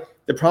battery.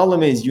 The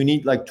problem is you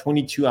need like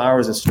 22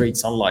 hours of straight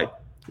sunlight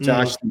to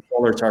actually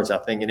solar charge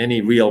that thing in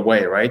any real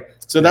way, right?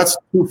 So that's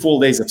 2 full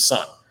days of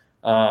sun.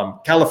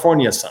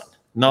 California sun,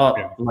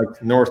 not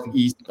like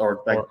northeast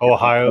or like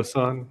Ohio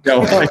sun.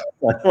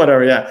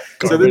 Whatever, yeah.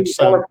 So this is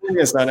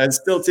California sun, and it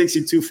still takes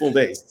you 2 full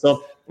days.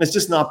 So it's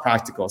just not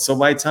practical. So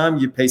by the time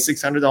you pay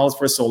 $600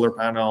 for a solar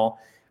panel,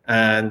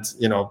 and,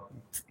 you know,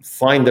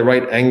 find the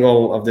right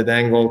angle of the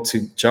dangle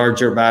to charge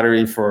your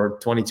battery for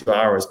 22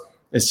 hours,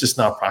 it's just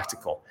not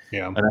practical.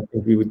 Yeah. And I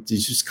think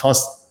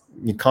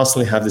you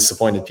constantly have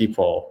disappointed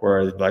people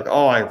where like,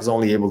 oh, I was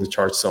only able to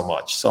charge so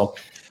much. So,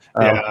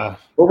 but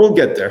we'll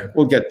get there.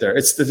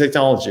 It's the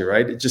technology,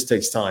 right? It just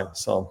takes time.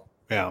 So,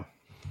 yeah.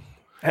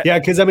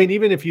 Because I mean,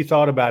 even if you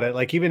thought about it,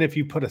 like even if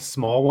you put a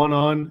small one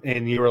on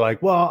and you were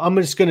like, well, I'm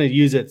just going to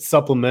use it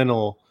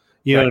supplemental,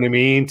 you know what I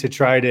mean, to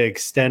try to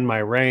extend my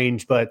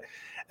range. But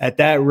at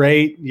that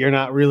rate, you're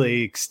not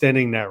really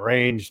extending that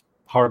range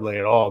hardly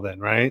at all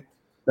then, right?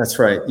 That's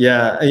right.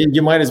 Yeah.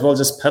 You might as well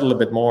just pedal a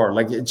bit more.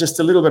 Like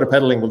just a little bit of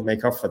pedaling would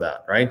make up for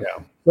that, right?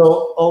 Yeah.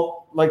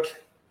 So,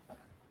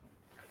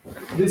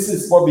 this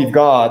is what we've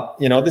got.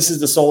 You know, this is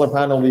the solar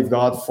panel we've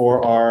got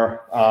for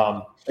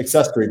our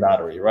accessory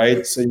battery,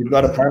 right? So you've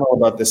got a panel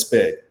about this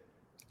big.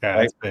 Yeah,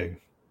 right? It's big.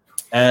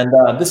 And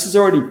this is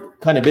already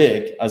kind of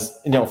big, as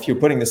you know, if you're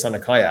putting this on a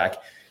kayak.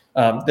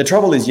 The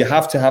trouble is you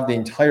have to have the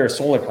entire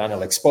solar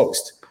panel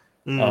exposed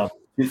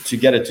to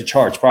get it to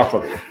charge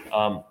properly.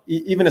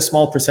 Even a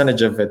small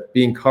percentage of it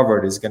being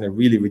covered is going to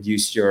really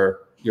reduce your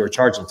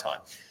charging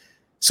time.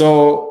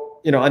 So,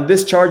 you know, and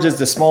this charges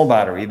the small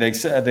battery, the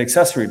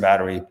accessory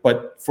battery,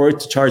 but for it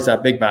to charge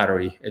that big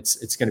battery,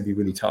 it's going to be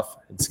really tough.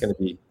 It's going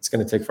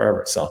to take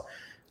forever.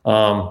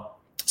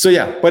 So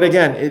yeah, but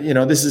again, you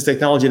know, this is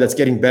technology that's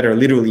getting better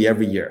literally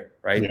every year,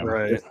 right? Yeah.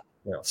 Right.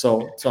 You know,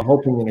 so I'm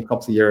hoping in a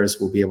couple of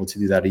years we'll be able to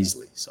do that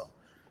easily. So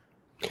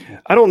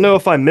I don't know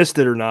if I missed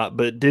it or not,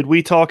 but did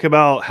we talk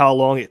about how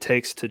long it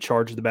takes to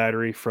charge the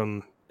battery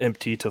from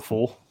empty to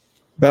full?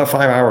 about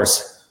 5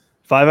 hours.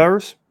 5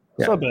 hours?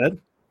 Yeah. That's not bad.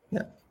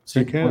 Yeah. So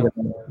you can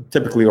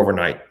typically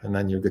overnight, and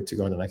then you're good to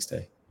go the next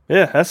day.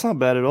 Yeah, that's not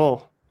bad at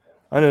all.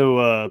 I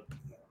know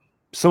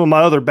some of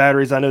my other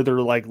batteries, I know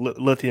they're like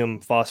lithium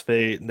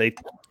phosphate, and they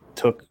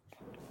took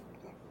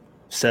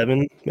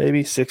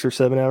 6 or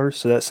 7 hours.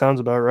 So that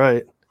sounds about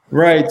right.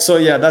 Right. So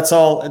yeah, that's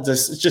all. It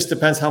just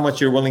depends how much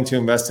you're willing to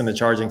invest in the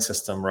charging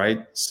system,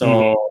 right?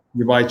 So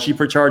you buy a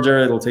cheaper charger,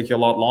 it'll take you a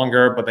lot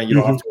longer, but then you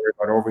don't have to worry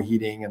about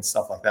overheating and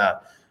stuff like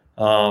that.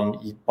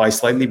 You buy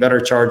slightly better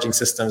charging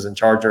systems and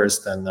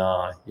chargers, then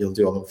you'll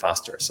do a little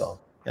faster. So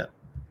yeah.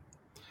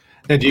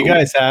 And do you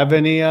guys have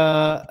any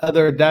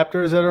other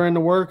adapters that are in the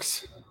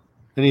works?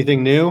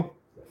 Anything new?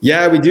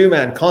 Yeah, we do,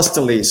 man,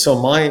 constantly. So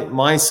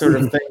my sort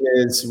of thing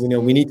is, you know,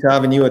 we need to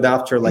have a new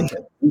adapter like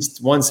at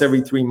least once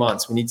every 3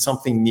 months. We need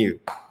something new.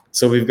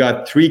 So we've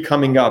got 3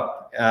 coming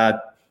up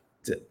at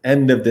the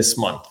end of this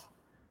month.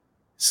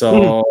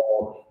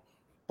 So,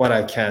 but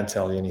I can't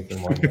tell you anything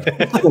more than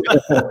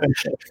that.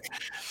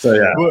 So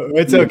yeah,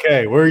 It's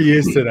okay. We're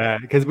used to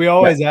that because we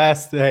always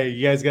ask, "Hey,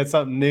 you guys got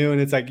something new?"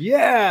 And it's like,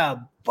 "Yeah,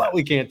 but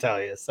we can't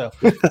tell you." So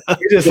we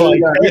just just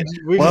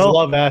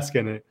love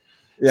asking it.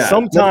 yeah.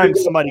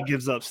 Sometimes somebody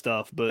gives up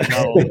stuff, but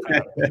not all the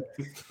time.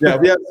 Yeah,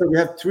 we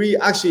have 3.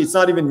 Actually, it's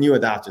not even new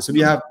adapters. So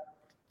we have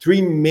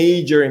 3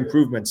 major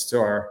improvements to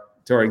our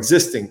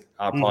existing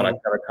product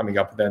that are coming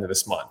up at the end of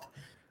this month.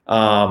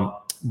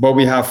 But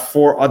we have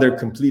 4 other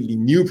completely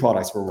new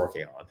products we're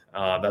working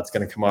on that's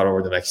going to come out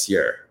over the next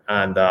year,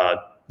 and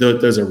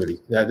those are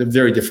really they're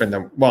very different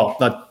than, well,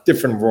 not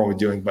different from what we're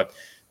doing, but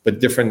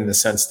different in the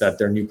sense that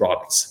they're new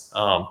products.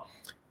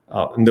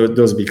 And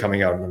those will be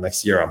coming out in the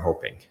next year, I'm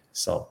hoping.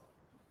 So.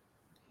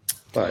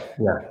 But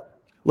yeah,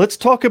 Let's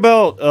talk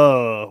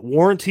about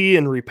warranty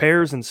and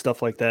repairs and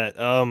stuff like that.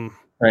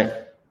 right.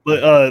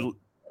 But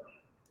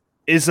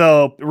is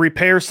a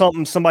repair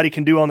something somebody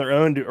can do on their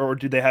own, or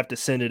do they have to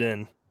send it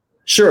in?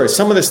 Sure,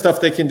 some of the stuff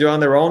they can do on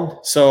their own.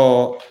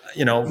 So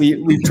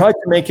we try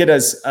to make it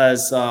as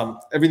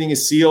everything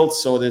is sealed,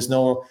 so there is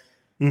no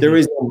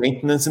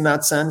maintenance in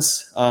that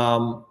sense.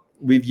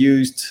 We've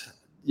used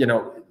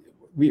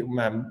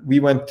we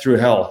went through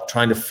hell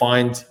trying to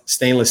find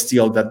stainless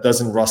steel that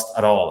doesn't rust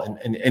at all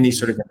in any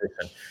sort of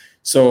condition.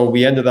 So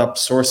we ended up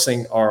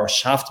sourcing our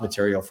shaft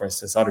material, for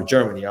instance, out of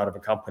Germany, out of a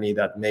company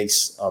that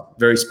makes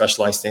very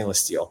specialized stainless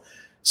steel.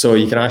 So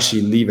you can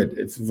actually leave it.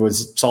 If it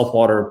was salt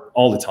water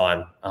all the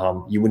time,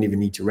 you wouldn't even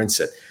need to rinse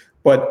it.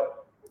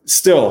 But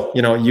still,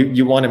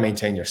 you want to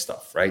maintain your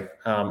stuff, right?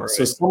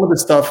 So some of the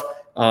stuff,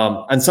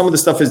 and some of the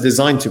stuff is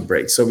designed to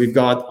break. So we've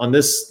got on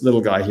this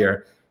little guy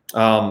here,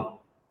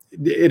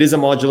 it is a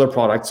modular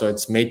product, so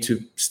it's made to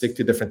stick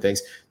to different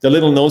things. The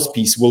little nose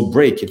piece will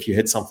break if you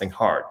hit something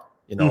hard.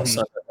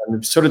 So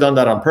we've sort of done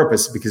that on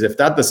purpose, because if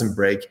that doesn't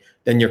break,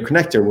 then your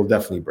connector will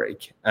definitely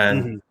break,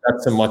 and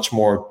that's a much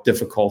more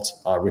difficult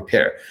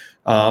repair.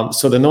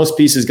 So the nose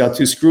piece has got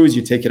 2 screws.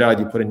 You take it out,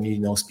 you put a new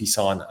nose piece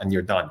on, and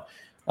you're done.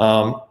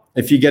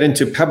 If you get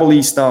into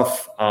pebbly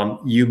stuff,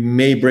 you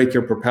may break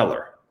your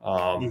propeller.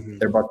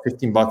 They're about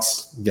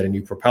 $15. You get a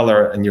new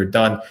propeller, and you're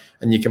done.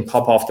 And you can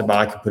pop off the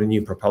back and put a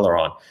new propeller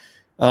on.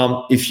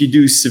 If you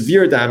do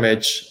severe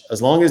damage,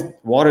 as long as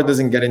water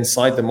doesn't get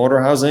inside the motor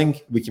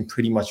housing, we can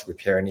pretty much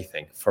repair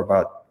anything for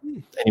about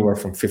anywhere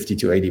from $50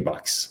 to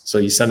 $80. So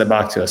you send it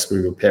back to us, we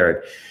repair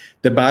it.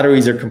 The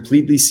batteries are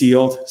completely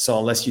sealed, so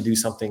unless you do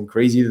something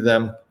crazy to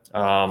them,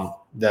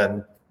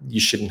 then you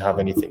shouldn't have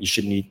anything. You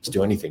shouldn't need to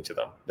do anything to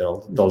them.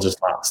 They'll just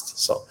last.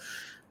 So,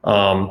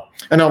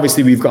 and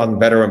obviously we've gotten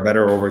better and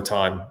better over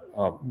time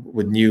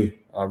with new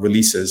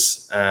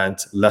releases, and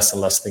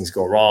less things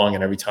go wrong.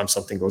 And every time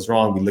something goes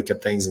wrong, we look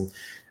at things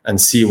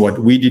and see what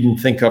we didn't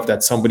think of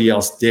that somebody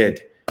else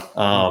did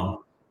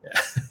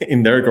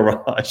in their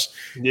garage.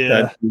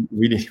 That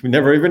we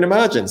never even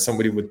imagined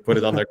somebody would put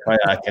it on their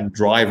kayak and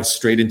drive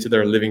straight into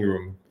their living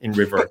room in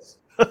reverse.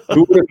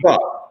 Who would have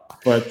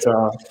thought? But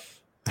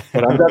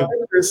I've got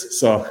pictures,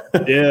 so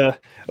yeah.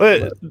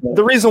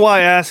 The reason why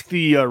I asked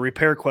the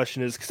repair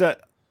question is because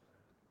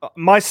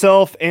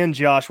myself and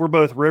Josh, we're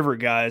both river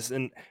guys,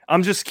 and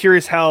I'm just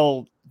curious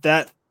how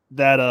that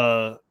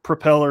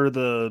propeller,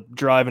 the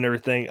drive and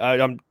everything,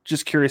 I'm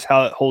just curious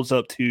how it holds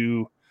up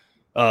to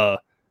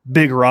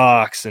big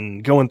rocks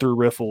and going through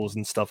riffles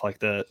and stuff like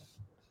that.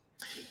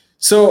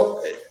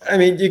 So, I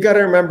mean, you got to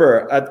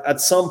remember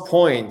at some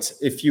point,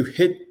 if you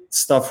hit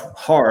stuff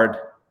hard,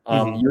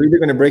 you're either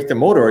going to break the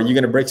motor or you're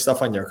going to break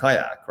stuff on your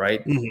kayak,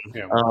 right?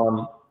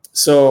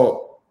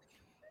 So,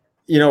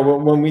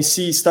 when we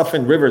see stuff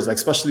in rivers, like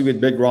especially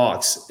with big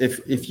rocks,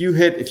 if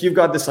you've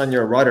got this on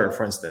your rudder,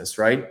 for instance,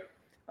 right,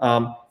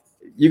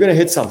 you're going to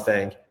hit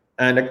something,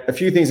 and a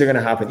few things are going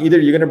to happen. Either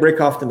you're going to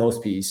break off the nose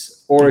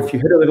piece, or if you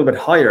hit a little bit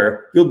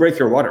higher, you'll break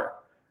your rudder.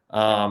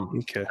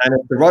 And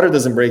if the rudder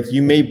doesn't break,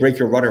 you may break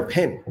your rudder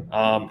pin.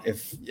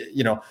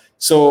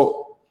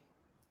 So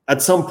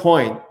at some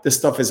point, this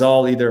stuff is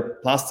all either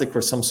plastic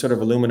or some sort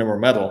of aluminum or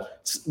metal.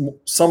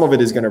 Some of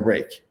it is going to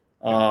break.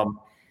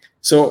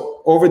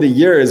 So over the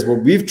years,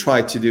 what we've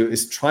tried to do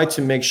is try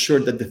to make sure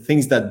that the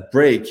things that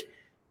break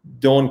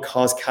don't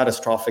cause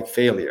catastrophic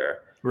failure.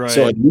 Right.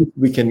 So at least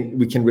we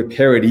can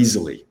repair it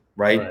easily,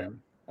 right?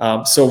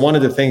 So one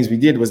of the things we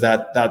did was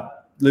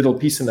that little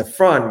piece in the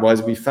front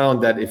was we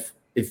found that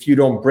if you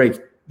don't break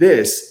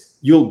this,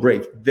 you'll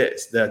break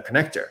this, the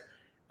connector.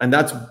 And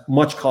that's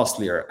much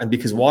costlier, and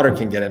because water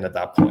can get in at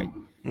that point.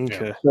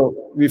 Okay.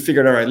 So we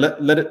figured, all right,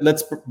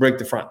 let's break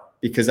the front,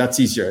 because that's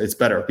easier. It's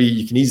better.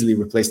 You can easily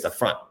replace the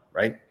front,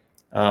 right?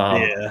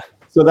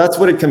 So that's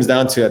what it comes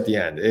down to at the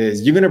end,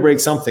 is you're going to break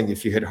something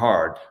if you hit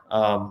hard.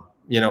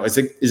 Is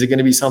it going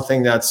to be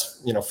something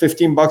that's,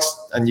 $15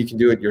 and you can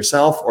do it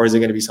yourself, or is it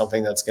going to be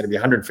something that's going to be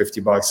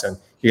 $150 and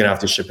you're going to have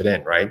to ship it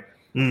in, right?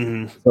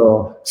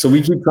 So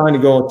we keep trying to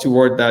go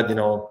toward that,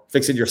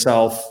 fix it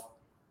yourself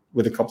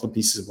with a couple of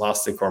pieces of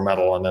plastic or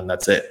metal, and then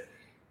that's it.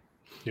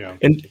 Yeah.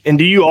 And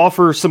do you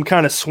offer some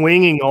kind of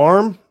swinging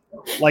arm,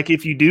 like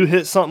if you do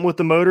hit something with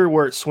the motor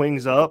where it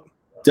swings up?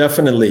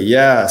 Definitely,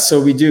 yeah.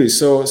 So we do.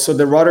 So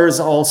the rudders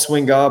all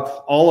swing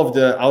up. All of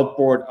the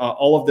outboard,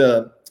 all of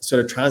the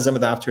sort of transom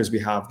adapters we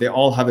have, they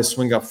all have a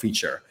swing up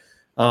feature.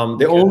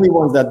 The only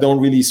ones that don't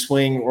really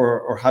swing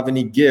or have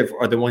any give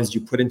are the ones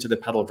you put into the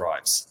pedal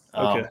drives.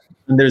 And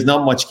there's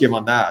not much give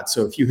on that.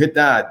 So if you hit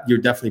that, you're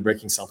definitely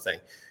breaking something.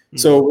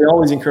 So we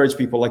always encourage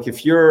people, like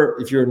if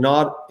you're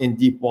not in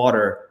deep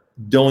water,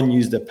 don't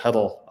use the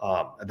pedal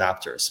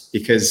adapters,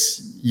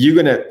 because you're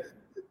going to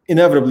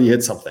inevitably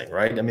hit something,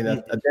 right? I mean,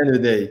 at the end of the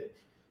day,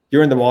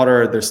 you're in the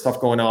water, there's stuff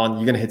going on,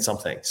 you're going to hit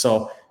something.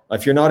 So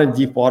if you're not in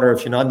deep water,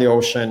 if you're not in the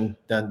ocean,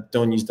 then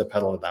don't use the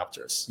pedal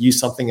adapters. Use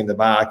something in the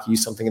back,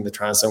 use something in the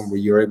transom where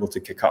you're able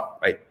to kick up,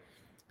 right?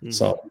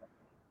 So,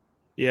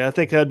 yeah, I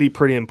think that'd be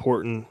pretty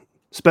important,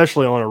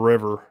 especially on a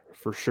river,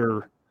 for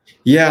sure.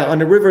 Yeah, on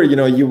the river,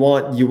 you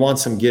want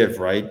some give,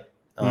 right?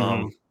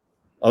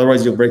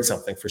 Otherwise, you'll break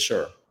something for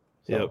sure.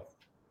 So.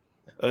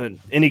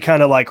 any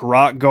kind of like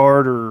rock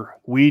guard or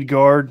weed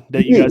guard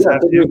that you guys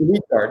have to do?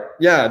 Weed guard.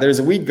 Yeah, there's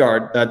a weed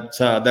guard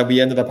that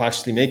we ended up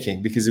actually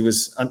making because it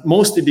was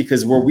mostly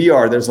because where we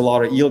are, there's a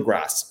lot of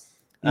eelgrass.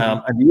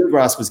 And the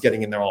eelgrass was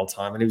getting in there all the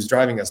time and it was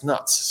driving us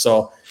nuts.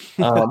 So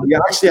we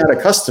actually had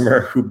a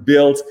customer who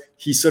built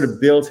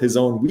his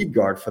own weed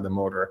guard for the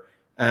motor.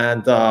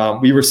 And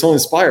we were so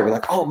inspired. We're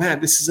like, oh man,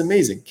 this is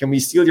amazing. Can we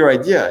steal your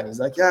idea? And he's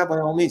like, yeah, by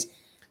all means.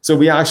 So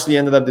we actually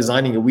ended up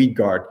designing a weed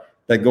guard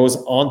that goes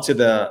onto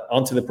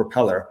the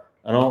propeller.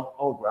 And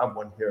I'll grab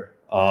one here.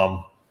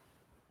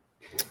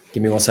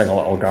 Give me 1 second.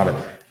 I'll grab it.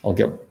 I'll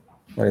get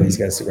one of these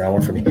guys to grab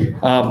one for me.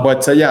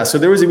 So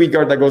there was a weed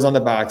guard that goes on the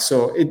back.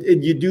 So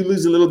you do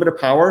lose a little bit of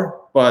power,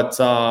 but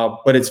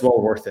it's well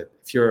worth it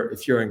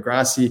if you're in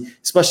grassy,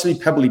 especially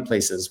pebbly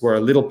places where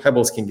little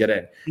pebbles can get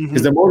in,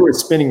 because the motor is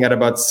spinning at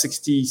about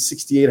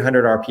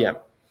 6,800 RPM.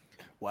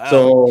 Wow.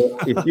 So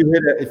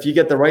if you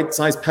get the right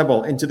size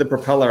pebble into the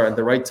propeller at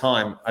the right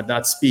time at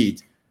that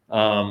speed,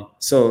 so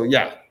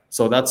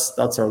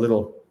that's our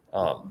little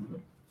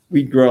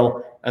weed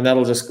grill, and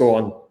that'll just go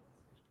on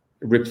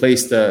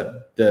replace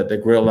the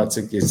grill that's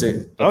okay.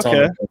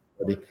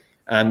 On.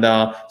 And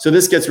so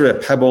this gets rid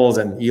of pebbles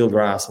and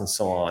eelgrass and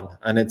so on.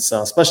 And it's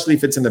especially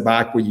if it's in the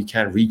back where you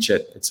can't reach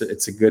it,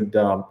 it's a good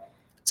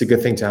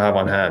thing to have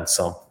on hand.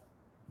 So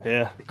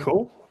yeah,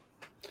 cool.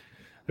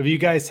 Have you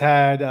guys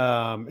had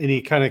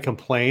any kind of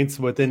complaints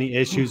with any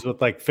issues with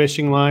like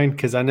fishing line?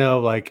 Because I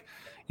know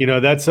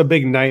that's a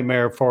big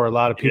nightmare for a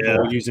lot of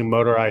people using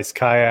motorized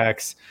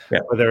kayaks,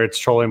 whether it's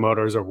trolling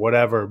motors or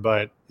whatever,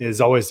 but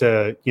is always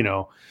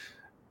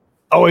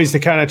always to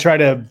kind of try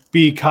to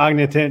be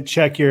cognizant,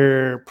 check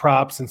your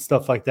props and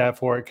stuff like that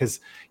for it. Cause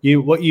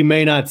what you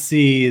may not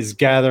see is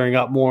gathering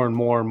up more and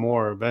more and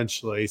more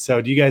eventually.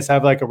 So do you guys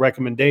have like a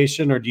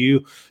recommendation, or do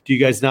you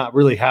guys not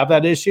really have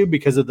that issue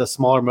because of the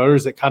smaller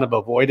motors that kind of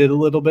avoid it a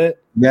little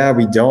bit? Yeah,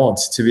 we don't,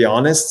 to be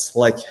honest.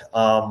 Like,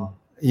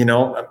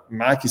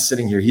 Mac is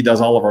sitting here. He does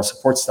all of our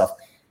support stuff.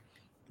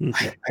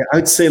 I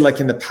would say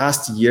like in the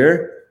past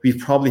year, we've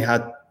probably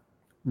had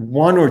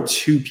 1 or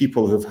 2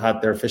 people who've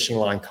had their fishing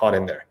line caught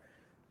in there.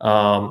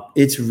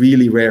 It's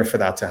really rare for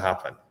that to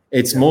happen.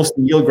 It's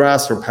mostly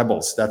eelgrass or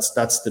pebbles.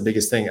 That's the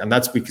biggest thing, and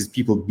that's because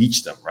people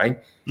beach them,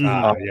 right?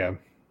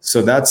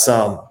 So that's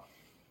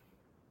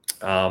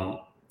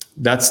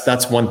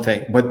one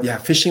thing. But yeah,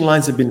 fishing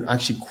lines have been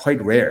actually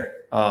quite rare,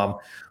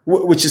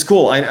 which is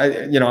cool. I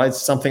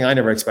it's something I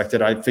never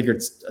expected. I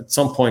figured at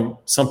some point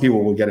some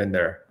people will get in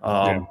there,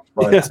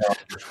 but that's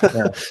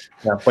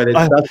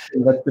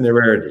been a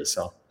rarity.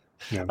 So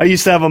I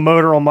used to have a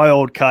motor on my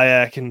old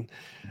kayak, and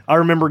I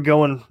remember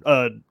going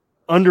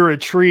under a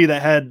tree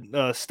that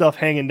had stuff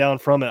hanging down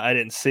from it. I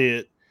didn't see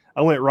it.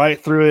 I went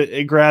right through it.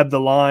 It grabbed the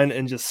line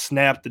and just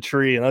snapped the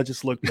tree. And I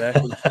just looked back.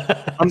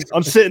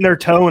 I'm sitting there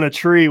towing a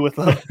tree with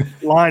a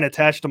line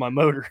attached to my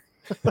motor.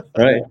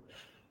 Right.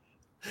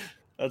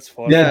 That's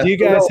funny. Yeah. Do you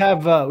guys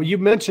have? You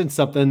mentioned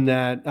something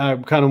that I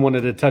kind of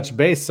wanted to touch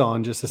base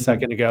on just a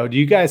second ago. Do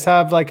you guys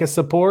have like a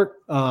support,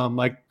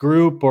 like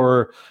group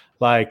or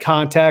like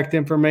contact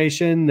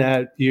information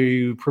that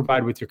you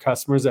provide with your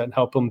customers that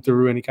help them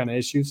through any kind of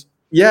issues?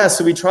 Yeah,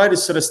 so we try to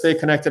sort of stay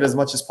connected as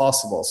much as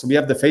possible. So we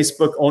have the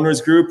Facebook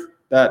owners group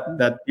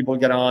that people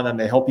get on, and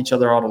they help each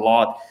other out a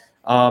lot.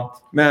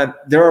 Man,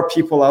 there are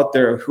people out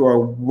there who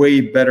are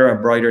way better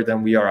and brighter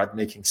than we are at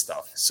making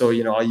stuff. So,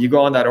 you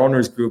go on that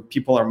owners group,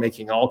 people are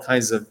making all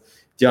kinds of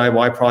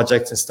DIY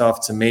projects and stuff.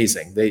 It's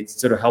amazing. They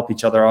sort of help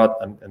each other out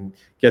and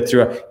get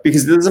through it,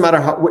 because it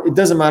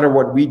doesn't matter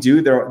what we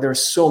do. There are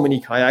so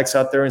many kayaks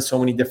out there and so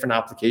many different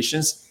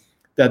applications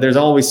that there's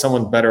always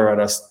someone better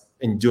at us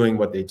in doing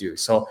what they do.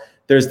 So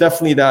there's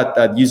definitely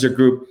that user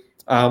group.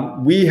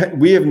 We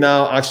have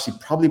now actually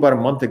probably about a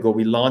month ago,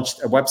 we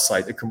launched a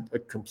website, a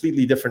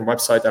completely different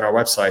website than our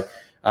website,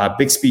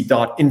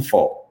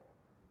 Bixpy.info.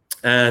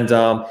 And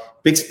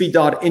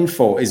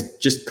Bixpy.info is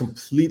just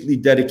completely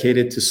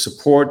dedicated to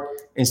support,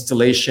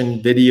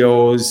 installation,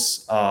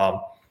 videos,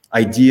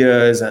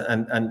 ideas,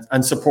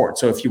 and support.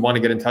 So if you want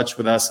to get in touch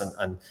with us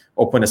and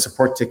open a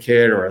support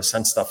ticket or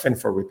send stuff in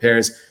for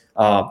repairs,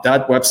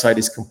 that website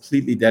is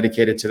completely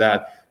dedicated to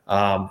that.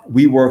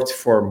 We worked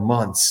for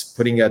months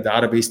putting a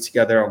database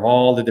together of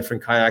all the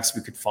different kayaks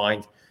we could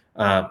find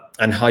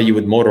and how you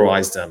would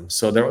motorize them.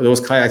 So those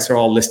kayaks are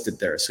all listed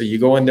there. So you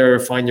go in there,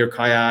 find your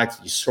kayak,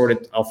 you sort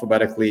it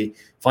alphabetically,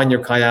 find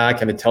your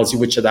kayak, and it tells you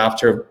which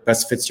adapter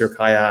best fits your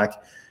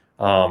kayak.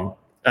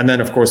 And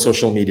then, of course,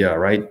 social media,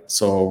 right?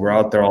 So we're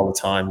out there all the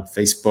time,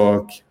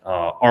 Facebook,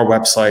 our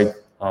website.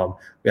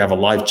 We have a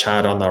live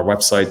chat on our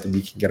website that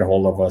you can get a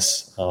hold of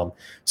us.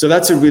 So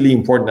that's a really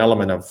important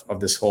element of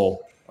this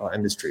whole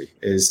industry.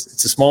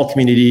 It's a small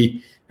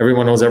community.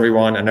 Everyone knows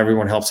everyone, and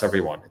everyone helps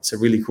everyone. It's a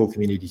really cool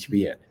community to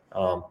be in.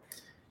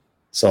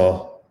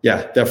 So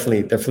yeah,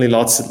 definitely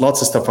lots of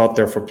stuff out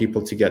there for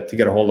people to get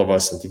a hold of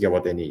us and to get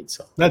what they need.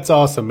 So that's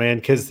awesome, man.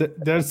 Because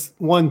there's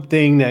one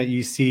thing that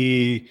you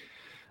see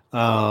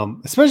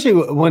Especially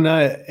when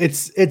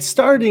it's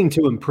starting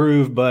to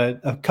improve. But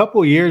a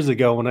couple years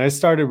ago, when I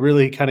started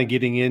really kind of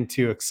getting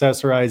into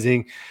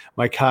accessorizing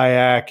my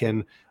kayak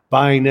and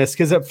buying this,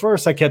 because at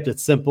first I kept it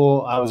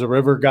simple. I was a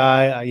river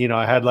guy.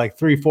 I had like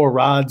 3-4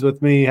 rods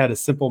with me, had a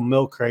simple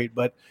milk crate.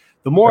 But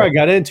the more I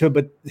got into it,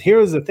 but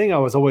here's the thing I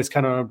was always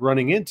kind of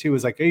running into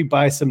is like, hey, you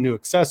buy some new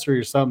accessory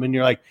or something, and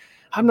you're like,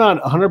 I'm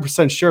not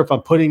 100% sure if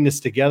I'm putting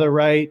this together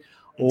right.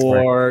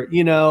 Or,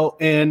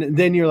 and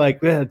then you're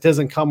like, it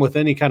doesn't come with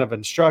any kind of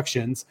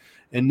instructions.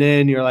 And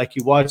then you're like,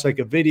 you watch like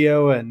a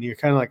video and you're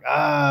kind of like,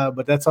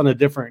 but that's on a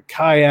different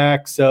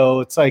kayak.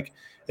 So it's like,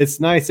 it's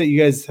nice that you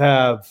guys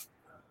have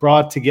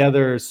brought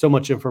together so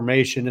much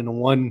information in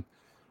one,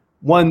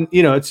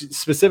 it's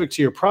specific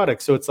to your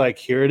product. So it's like,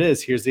 here it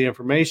is. Here's the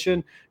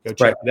information. Go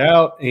check it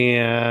out.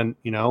 And,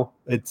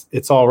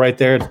 it's all right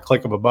there at the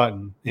click of a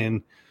button.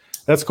 And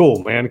that's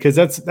cool, man, because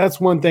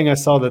that's one thing I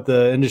saw that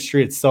the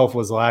industry itself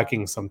was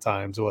lacking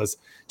sometimes, was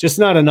just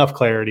not enough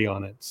clarity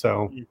on it.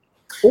 So,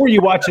 or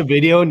you watch a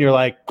video and you're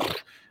like,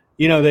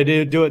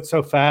 they do it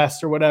so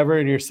fast or whatever,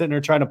 and you're sitting there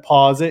trying to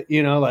pause it,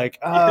 like,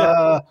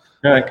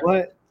 like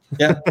what?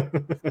 Yeah.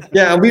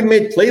 Yeah. And we've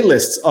made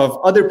playlists of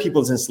other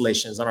people's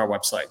installations on our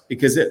website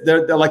because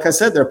they're like I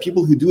said, there are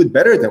people who do it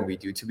better than we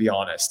do, to be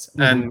honest.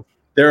 Mm-hmm. And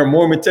there are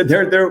more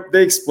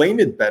they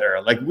explain it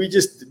better. Like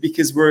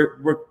because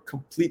we're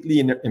completely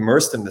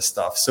immersed in this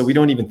stuff. So we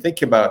don't even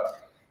think about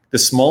the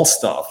small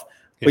stuff.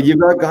 Yeah. But you've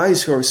got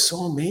guys who are so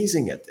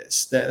amazing at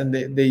this, and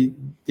they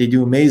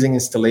do amazing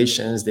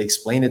installations. They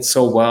explain it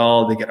so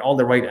well. They get all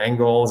the right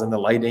angles and the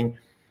lighting.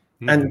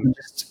 Mm-hmm. And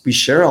we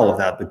share all of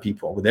that with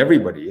people, with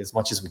everybody, as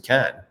much as we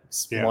can.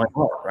 Yeah. Why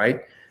not, right?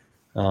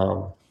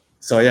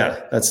 So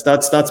yeah,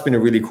 that's been a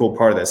really cool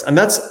part of this, and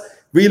that's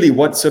really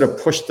what sort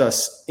of pushed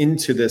us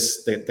into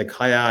this, the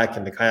kayak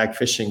and the kayak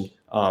fishing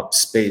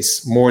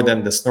space more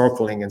than the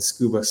snorkeling and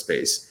scuba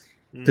space,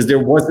 because there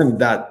wasn't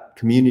that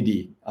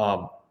community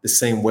the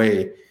same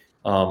way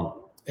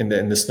in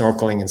the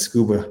snorkeling and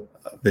scuba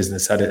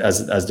business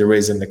as there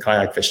is in the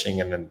kayak fishing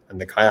and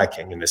the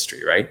kayaking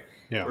industry, right?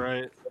 Yeah,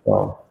 right.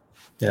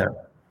 Yeah,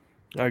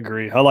 I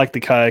agree. I like the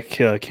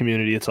kayak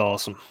community. It's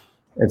awesome.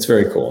 It's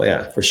very cool.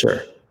 Yeah, for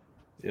sure.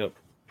 Yep.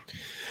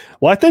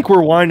 Well, I think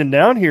we're winding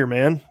down here,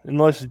 man.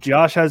 Unless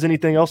Josh has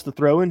anything else to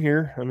throw in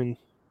here. I mean,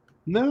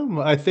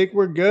 no, I think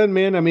we're good,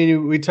 man. I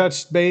mean, we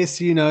touched base.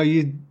 You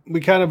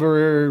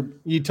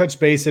touched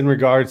base in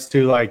regards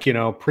to like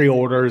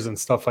pre-orders and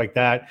stuff like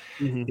that,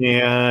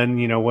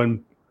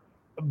 and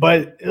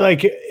but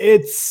like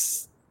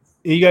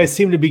you guys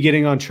seem to be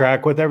getting on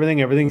track with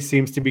everything. Everything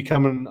seems to be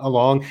coming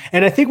along,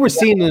 and I think we're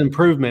seeing an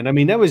improvement. I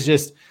mean, that was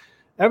just.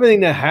 Everything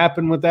that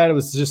happened with that, it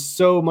was just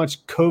so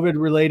much COVID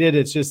related.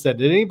 It's just that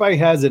if anybody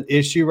has an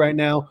issue right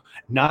now,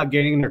 not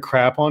getting their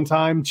crap on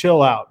time,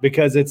 chill out,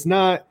 because it's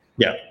not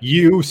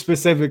you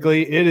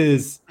specifically. It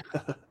is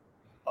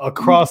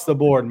across the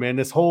board, man.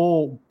 This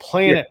whole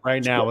planet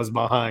right now is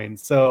behind.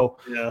 So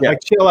like,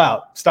 chill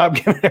out. Stop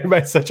giving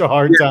everybody such a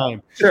hard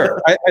time.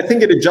 Sure. I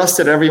think it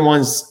adjusted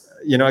everyone's,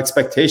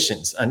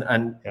 expectations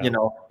and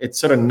it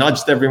sort of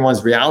nudged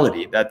everyone's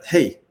reality that,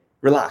 hey,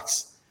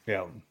 relax.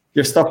 Yeah.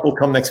 Your stuff will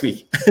come next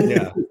week.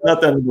 Yeah. Not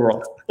the end of the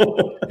world.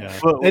 Yeah.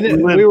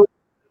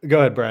 Go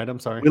ahead, Brad. I'm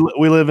sorry.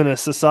 We live in a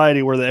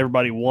society where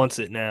everybody wants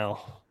it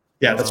now.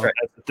 Yeah, that's right.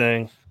 That's the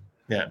thing.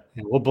 Yeah.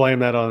 We'll blame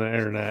that on the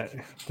internet.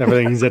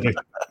 Everything's at a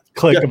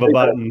click of a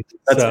button.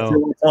 That's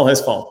all his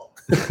fault.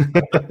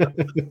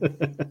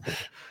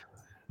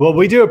 Well,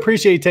 we do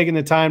appreciate you taking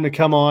the time to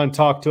come on,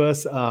 talk to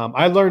us.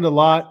 I learned a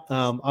lot.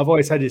 I've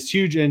always had this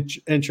huge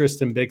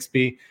interest in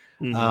Bixpy.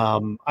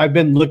 Mm-hmm. I've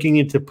been looking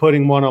into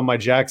putting one on my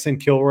Jackson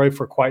Kilroy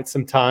for quite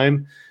some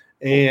time.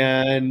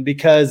 And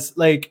because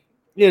I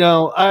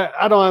don't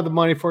have the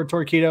money for a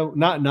Torqeedo,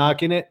 not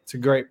knocking it. It's a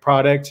great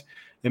product.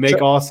 They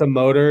make awesome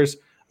motors.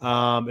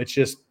 It's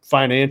just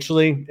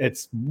financially,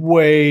 it's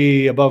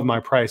way above my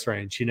price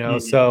range, Mm-hmm.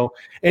 So,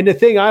 and the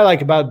thing I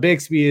like about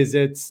Bixpy is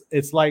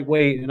it's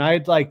lightweight, and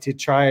I'd like to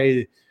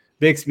try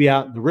Bixpy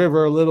out in the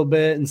river a little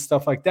bit and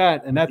stuff like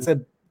that. And that's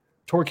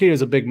Torqeedo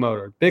is a big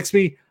motor.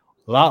 Bixpy,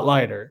 a lot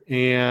lighter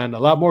and a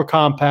lot more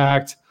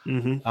compact,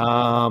 and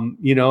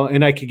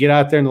I could get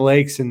out there in the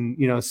lakes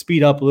and,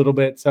 speed up a little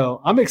bit.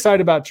 So I'm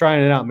excited about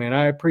trying it out, man.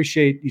 I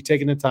appreciate you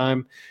taking the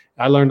time.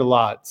 I learned a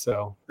lot.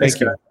 So thank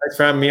you. Thanks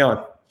for having me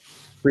on.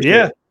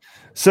 Appreciate it.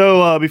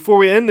 So before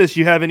we end this,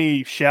 you have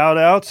any shout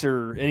outs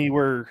or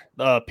anywhere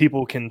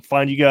people can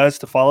find you guys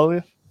to follow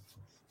you?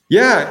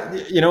 Yeah.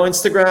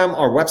 Instagram,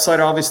 our website,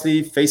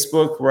 obviously,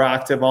 Facebook, we're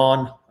active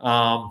on.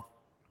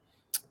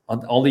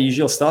 All the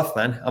usual stuff,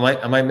 man.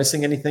 Am I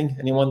missing anything?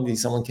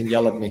 Someone can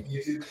yell at me.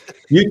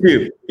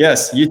 YouTube.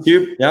 Yes,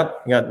 YouTube.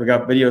 Yep. We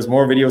got videos,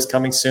 more videos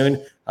coming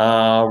soon.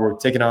 We're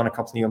taking on a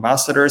couple new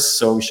ambassadors,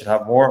 so we should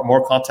have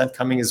more content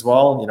coming as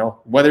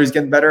well. Weather is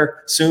getting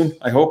better soon,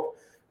 I hope.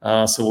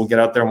 So we'll get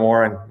out there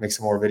more and make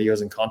some more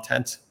videos and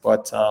content.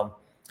 But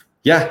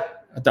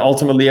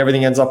ultimately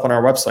everything ends up on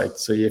our website.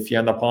 So if you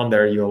end up on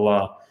there,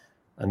 you'll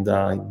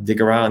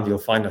dig around, you'll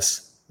find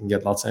us and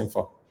get lots of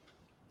info.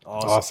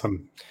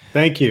 Awesome.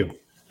 Thank you.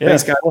 Yeah.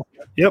 Thanks, guys.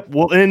 Yep.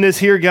 We'll end this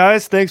here,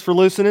 guys. Thanks for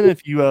listening.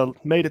 If you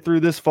made it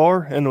through this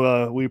far,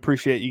 and we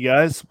appreciate you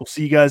guys. We'll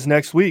see you guys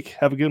next week.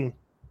 Have a good one.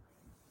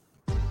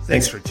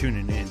 Thanks for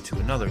tuning in to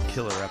another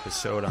killer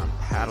episode on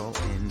Paddle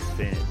and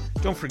Fin.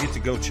 Don't forget to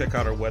go check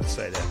out our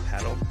website at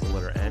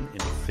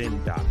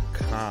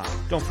paddle_and_fin.com.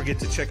 Don't forget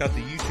to check out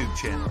the YouTube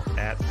channel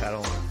at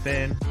Paddle and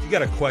Fin. If you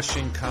got a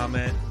question,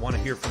 comment, want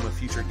to hear from a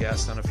future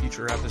guest on a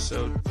future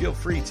episode, feel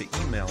free to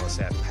email us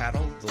at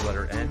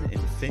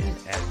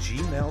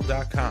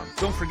paddle_and_fin@gmail.com.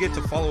 Don't forget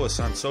to follow us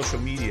on social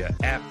media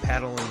at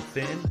Paddle and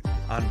Fin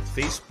on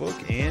Facebook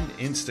and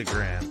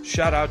Instagram.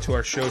 Shout out to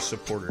our show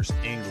supporters,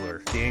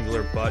 Angler. The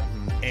Angler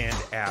button and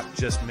app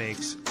just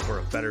makes for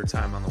a better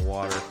time on the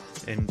water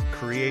and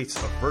creates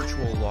a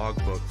virtual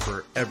logbook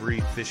for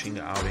every fishing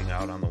outing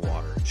out on the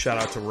water. Shout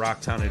out to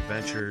Rocktown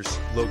Adventures,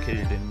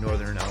 located in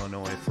northern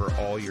Illinois, for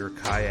all your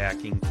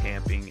kayaking,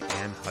 camping,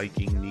 and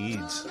hiking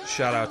needs.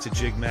 Shout out to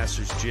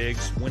Jigmasters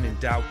Jigs. When in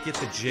doubt, get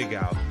the jig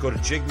out. Go to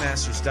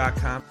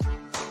jigmasters.com.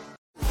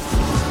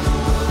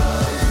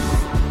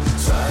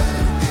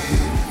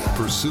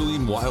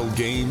 Pursuing wild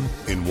game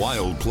in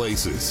wild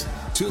places.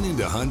 Tune in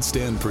to Hunt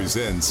Stand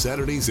Presents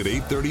Saturdays at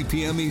 8:30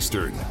 p.m.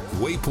 Eastern.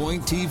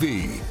 Waypoint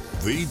TV,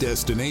 the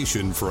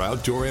destination for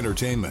outdoor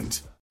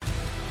entertainment.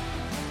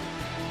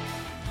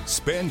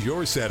 Spend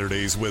your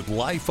Saturdays with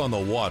life on the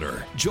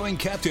water. Join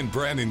Captain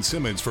Brandon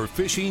Simmons for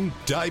fishing,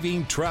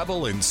 diving,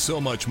 travel, and so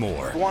much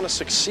more. You want to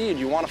succeed,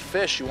 you want to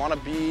fish, you want to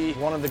be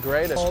one of the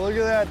greatest. Oh, look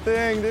at that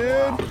thing,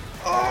 dude.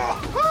 Wow.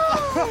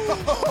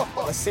 Oh.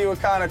 Let's see what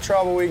kind of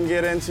trouble we can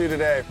get into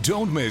today.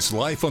 Don't miss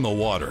Life on the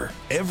Water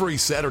every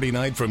Saturday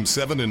night from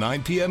 7 to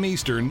 9 p.m.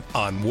 Eastern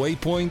on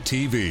Waypoint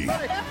TV.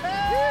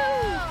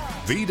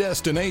 The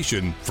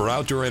destination for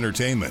outdoor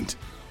entertainment.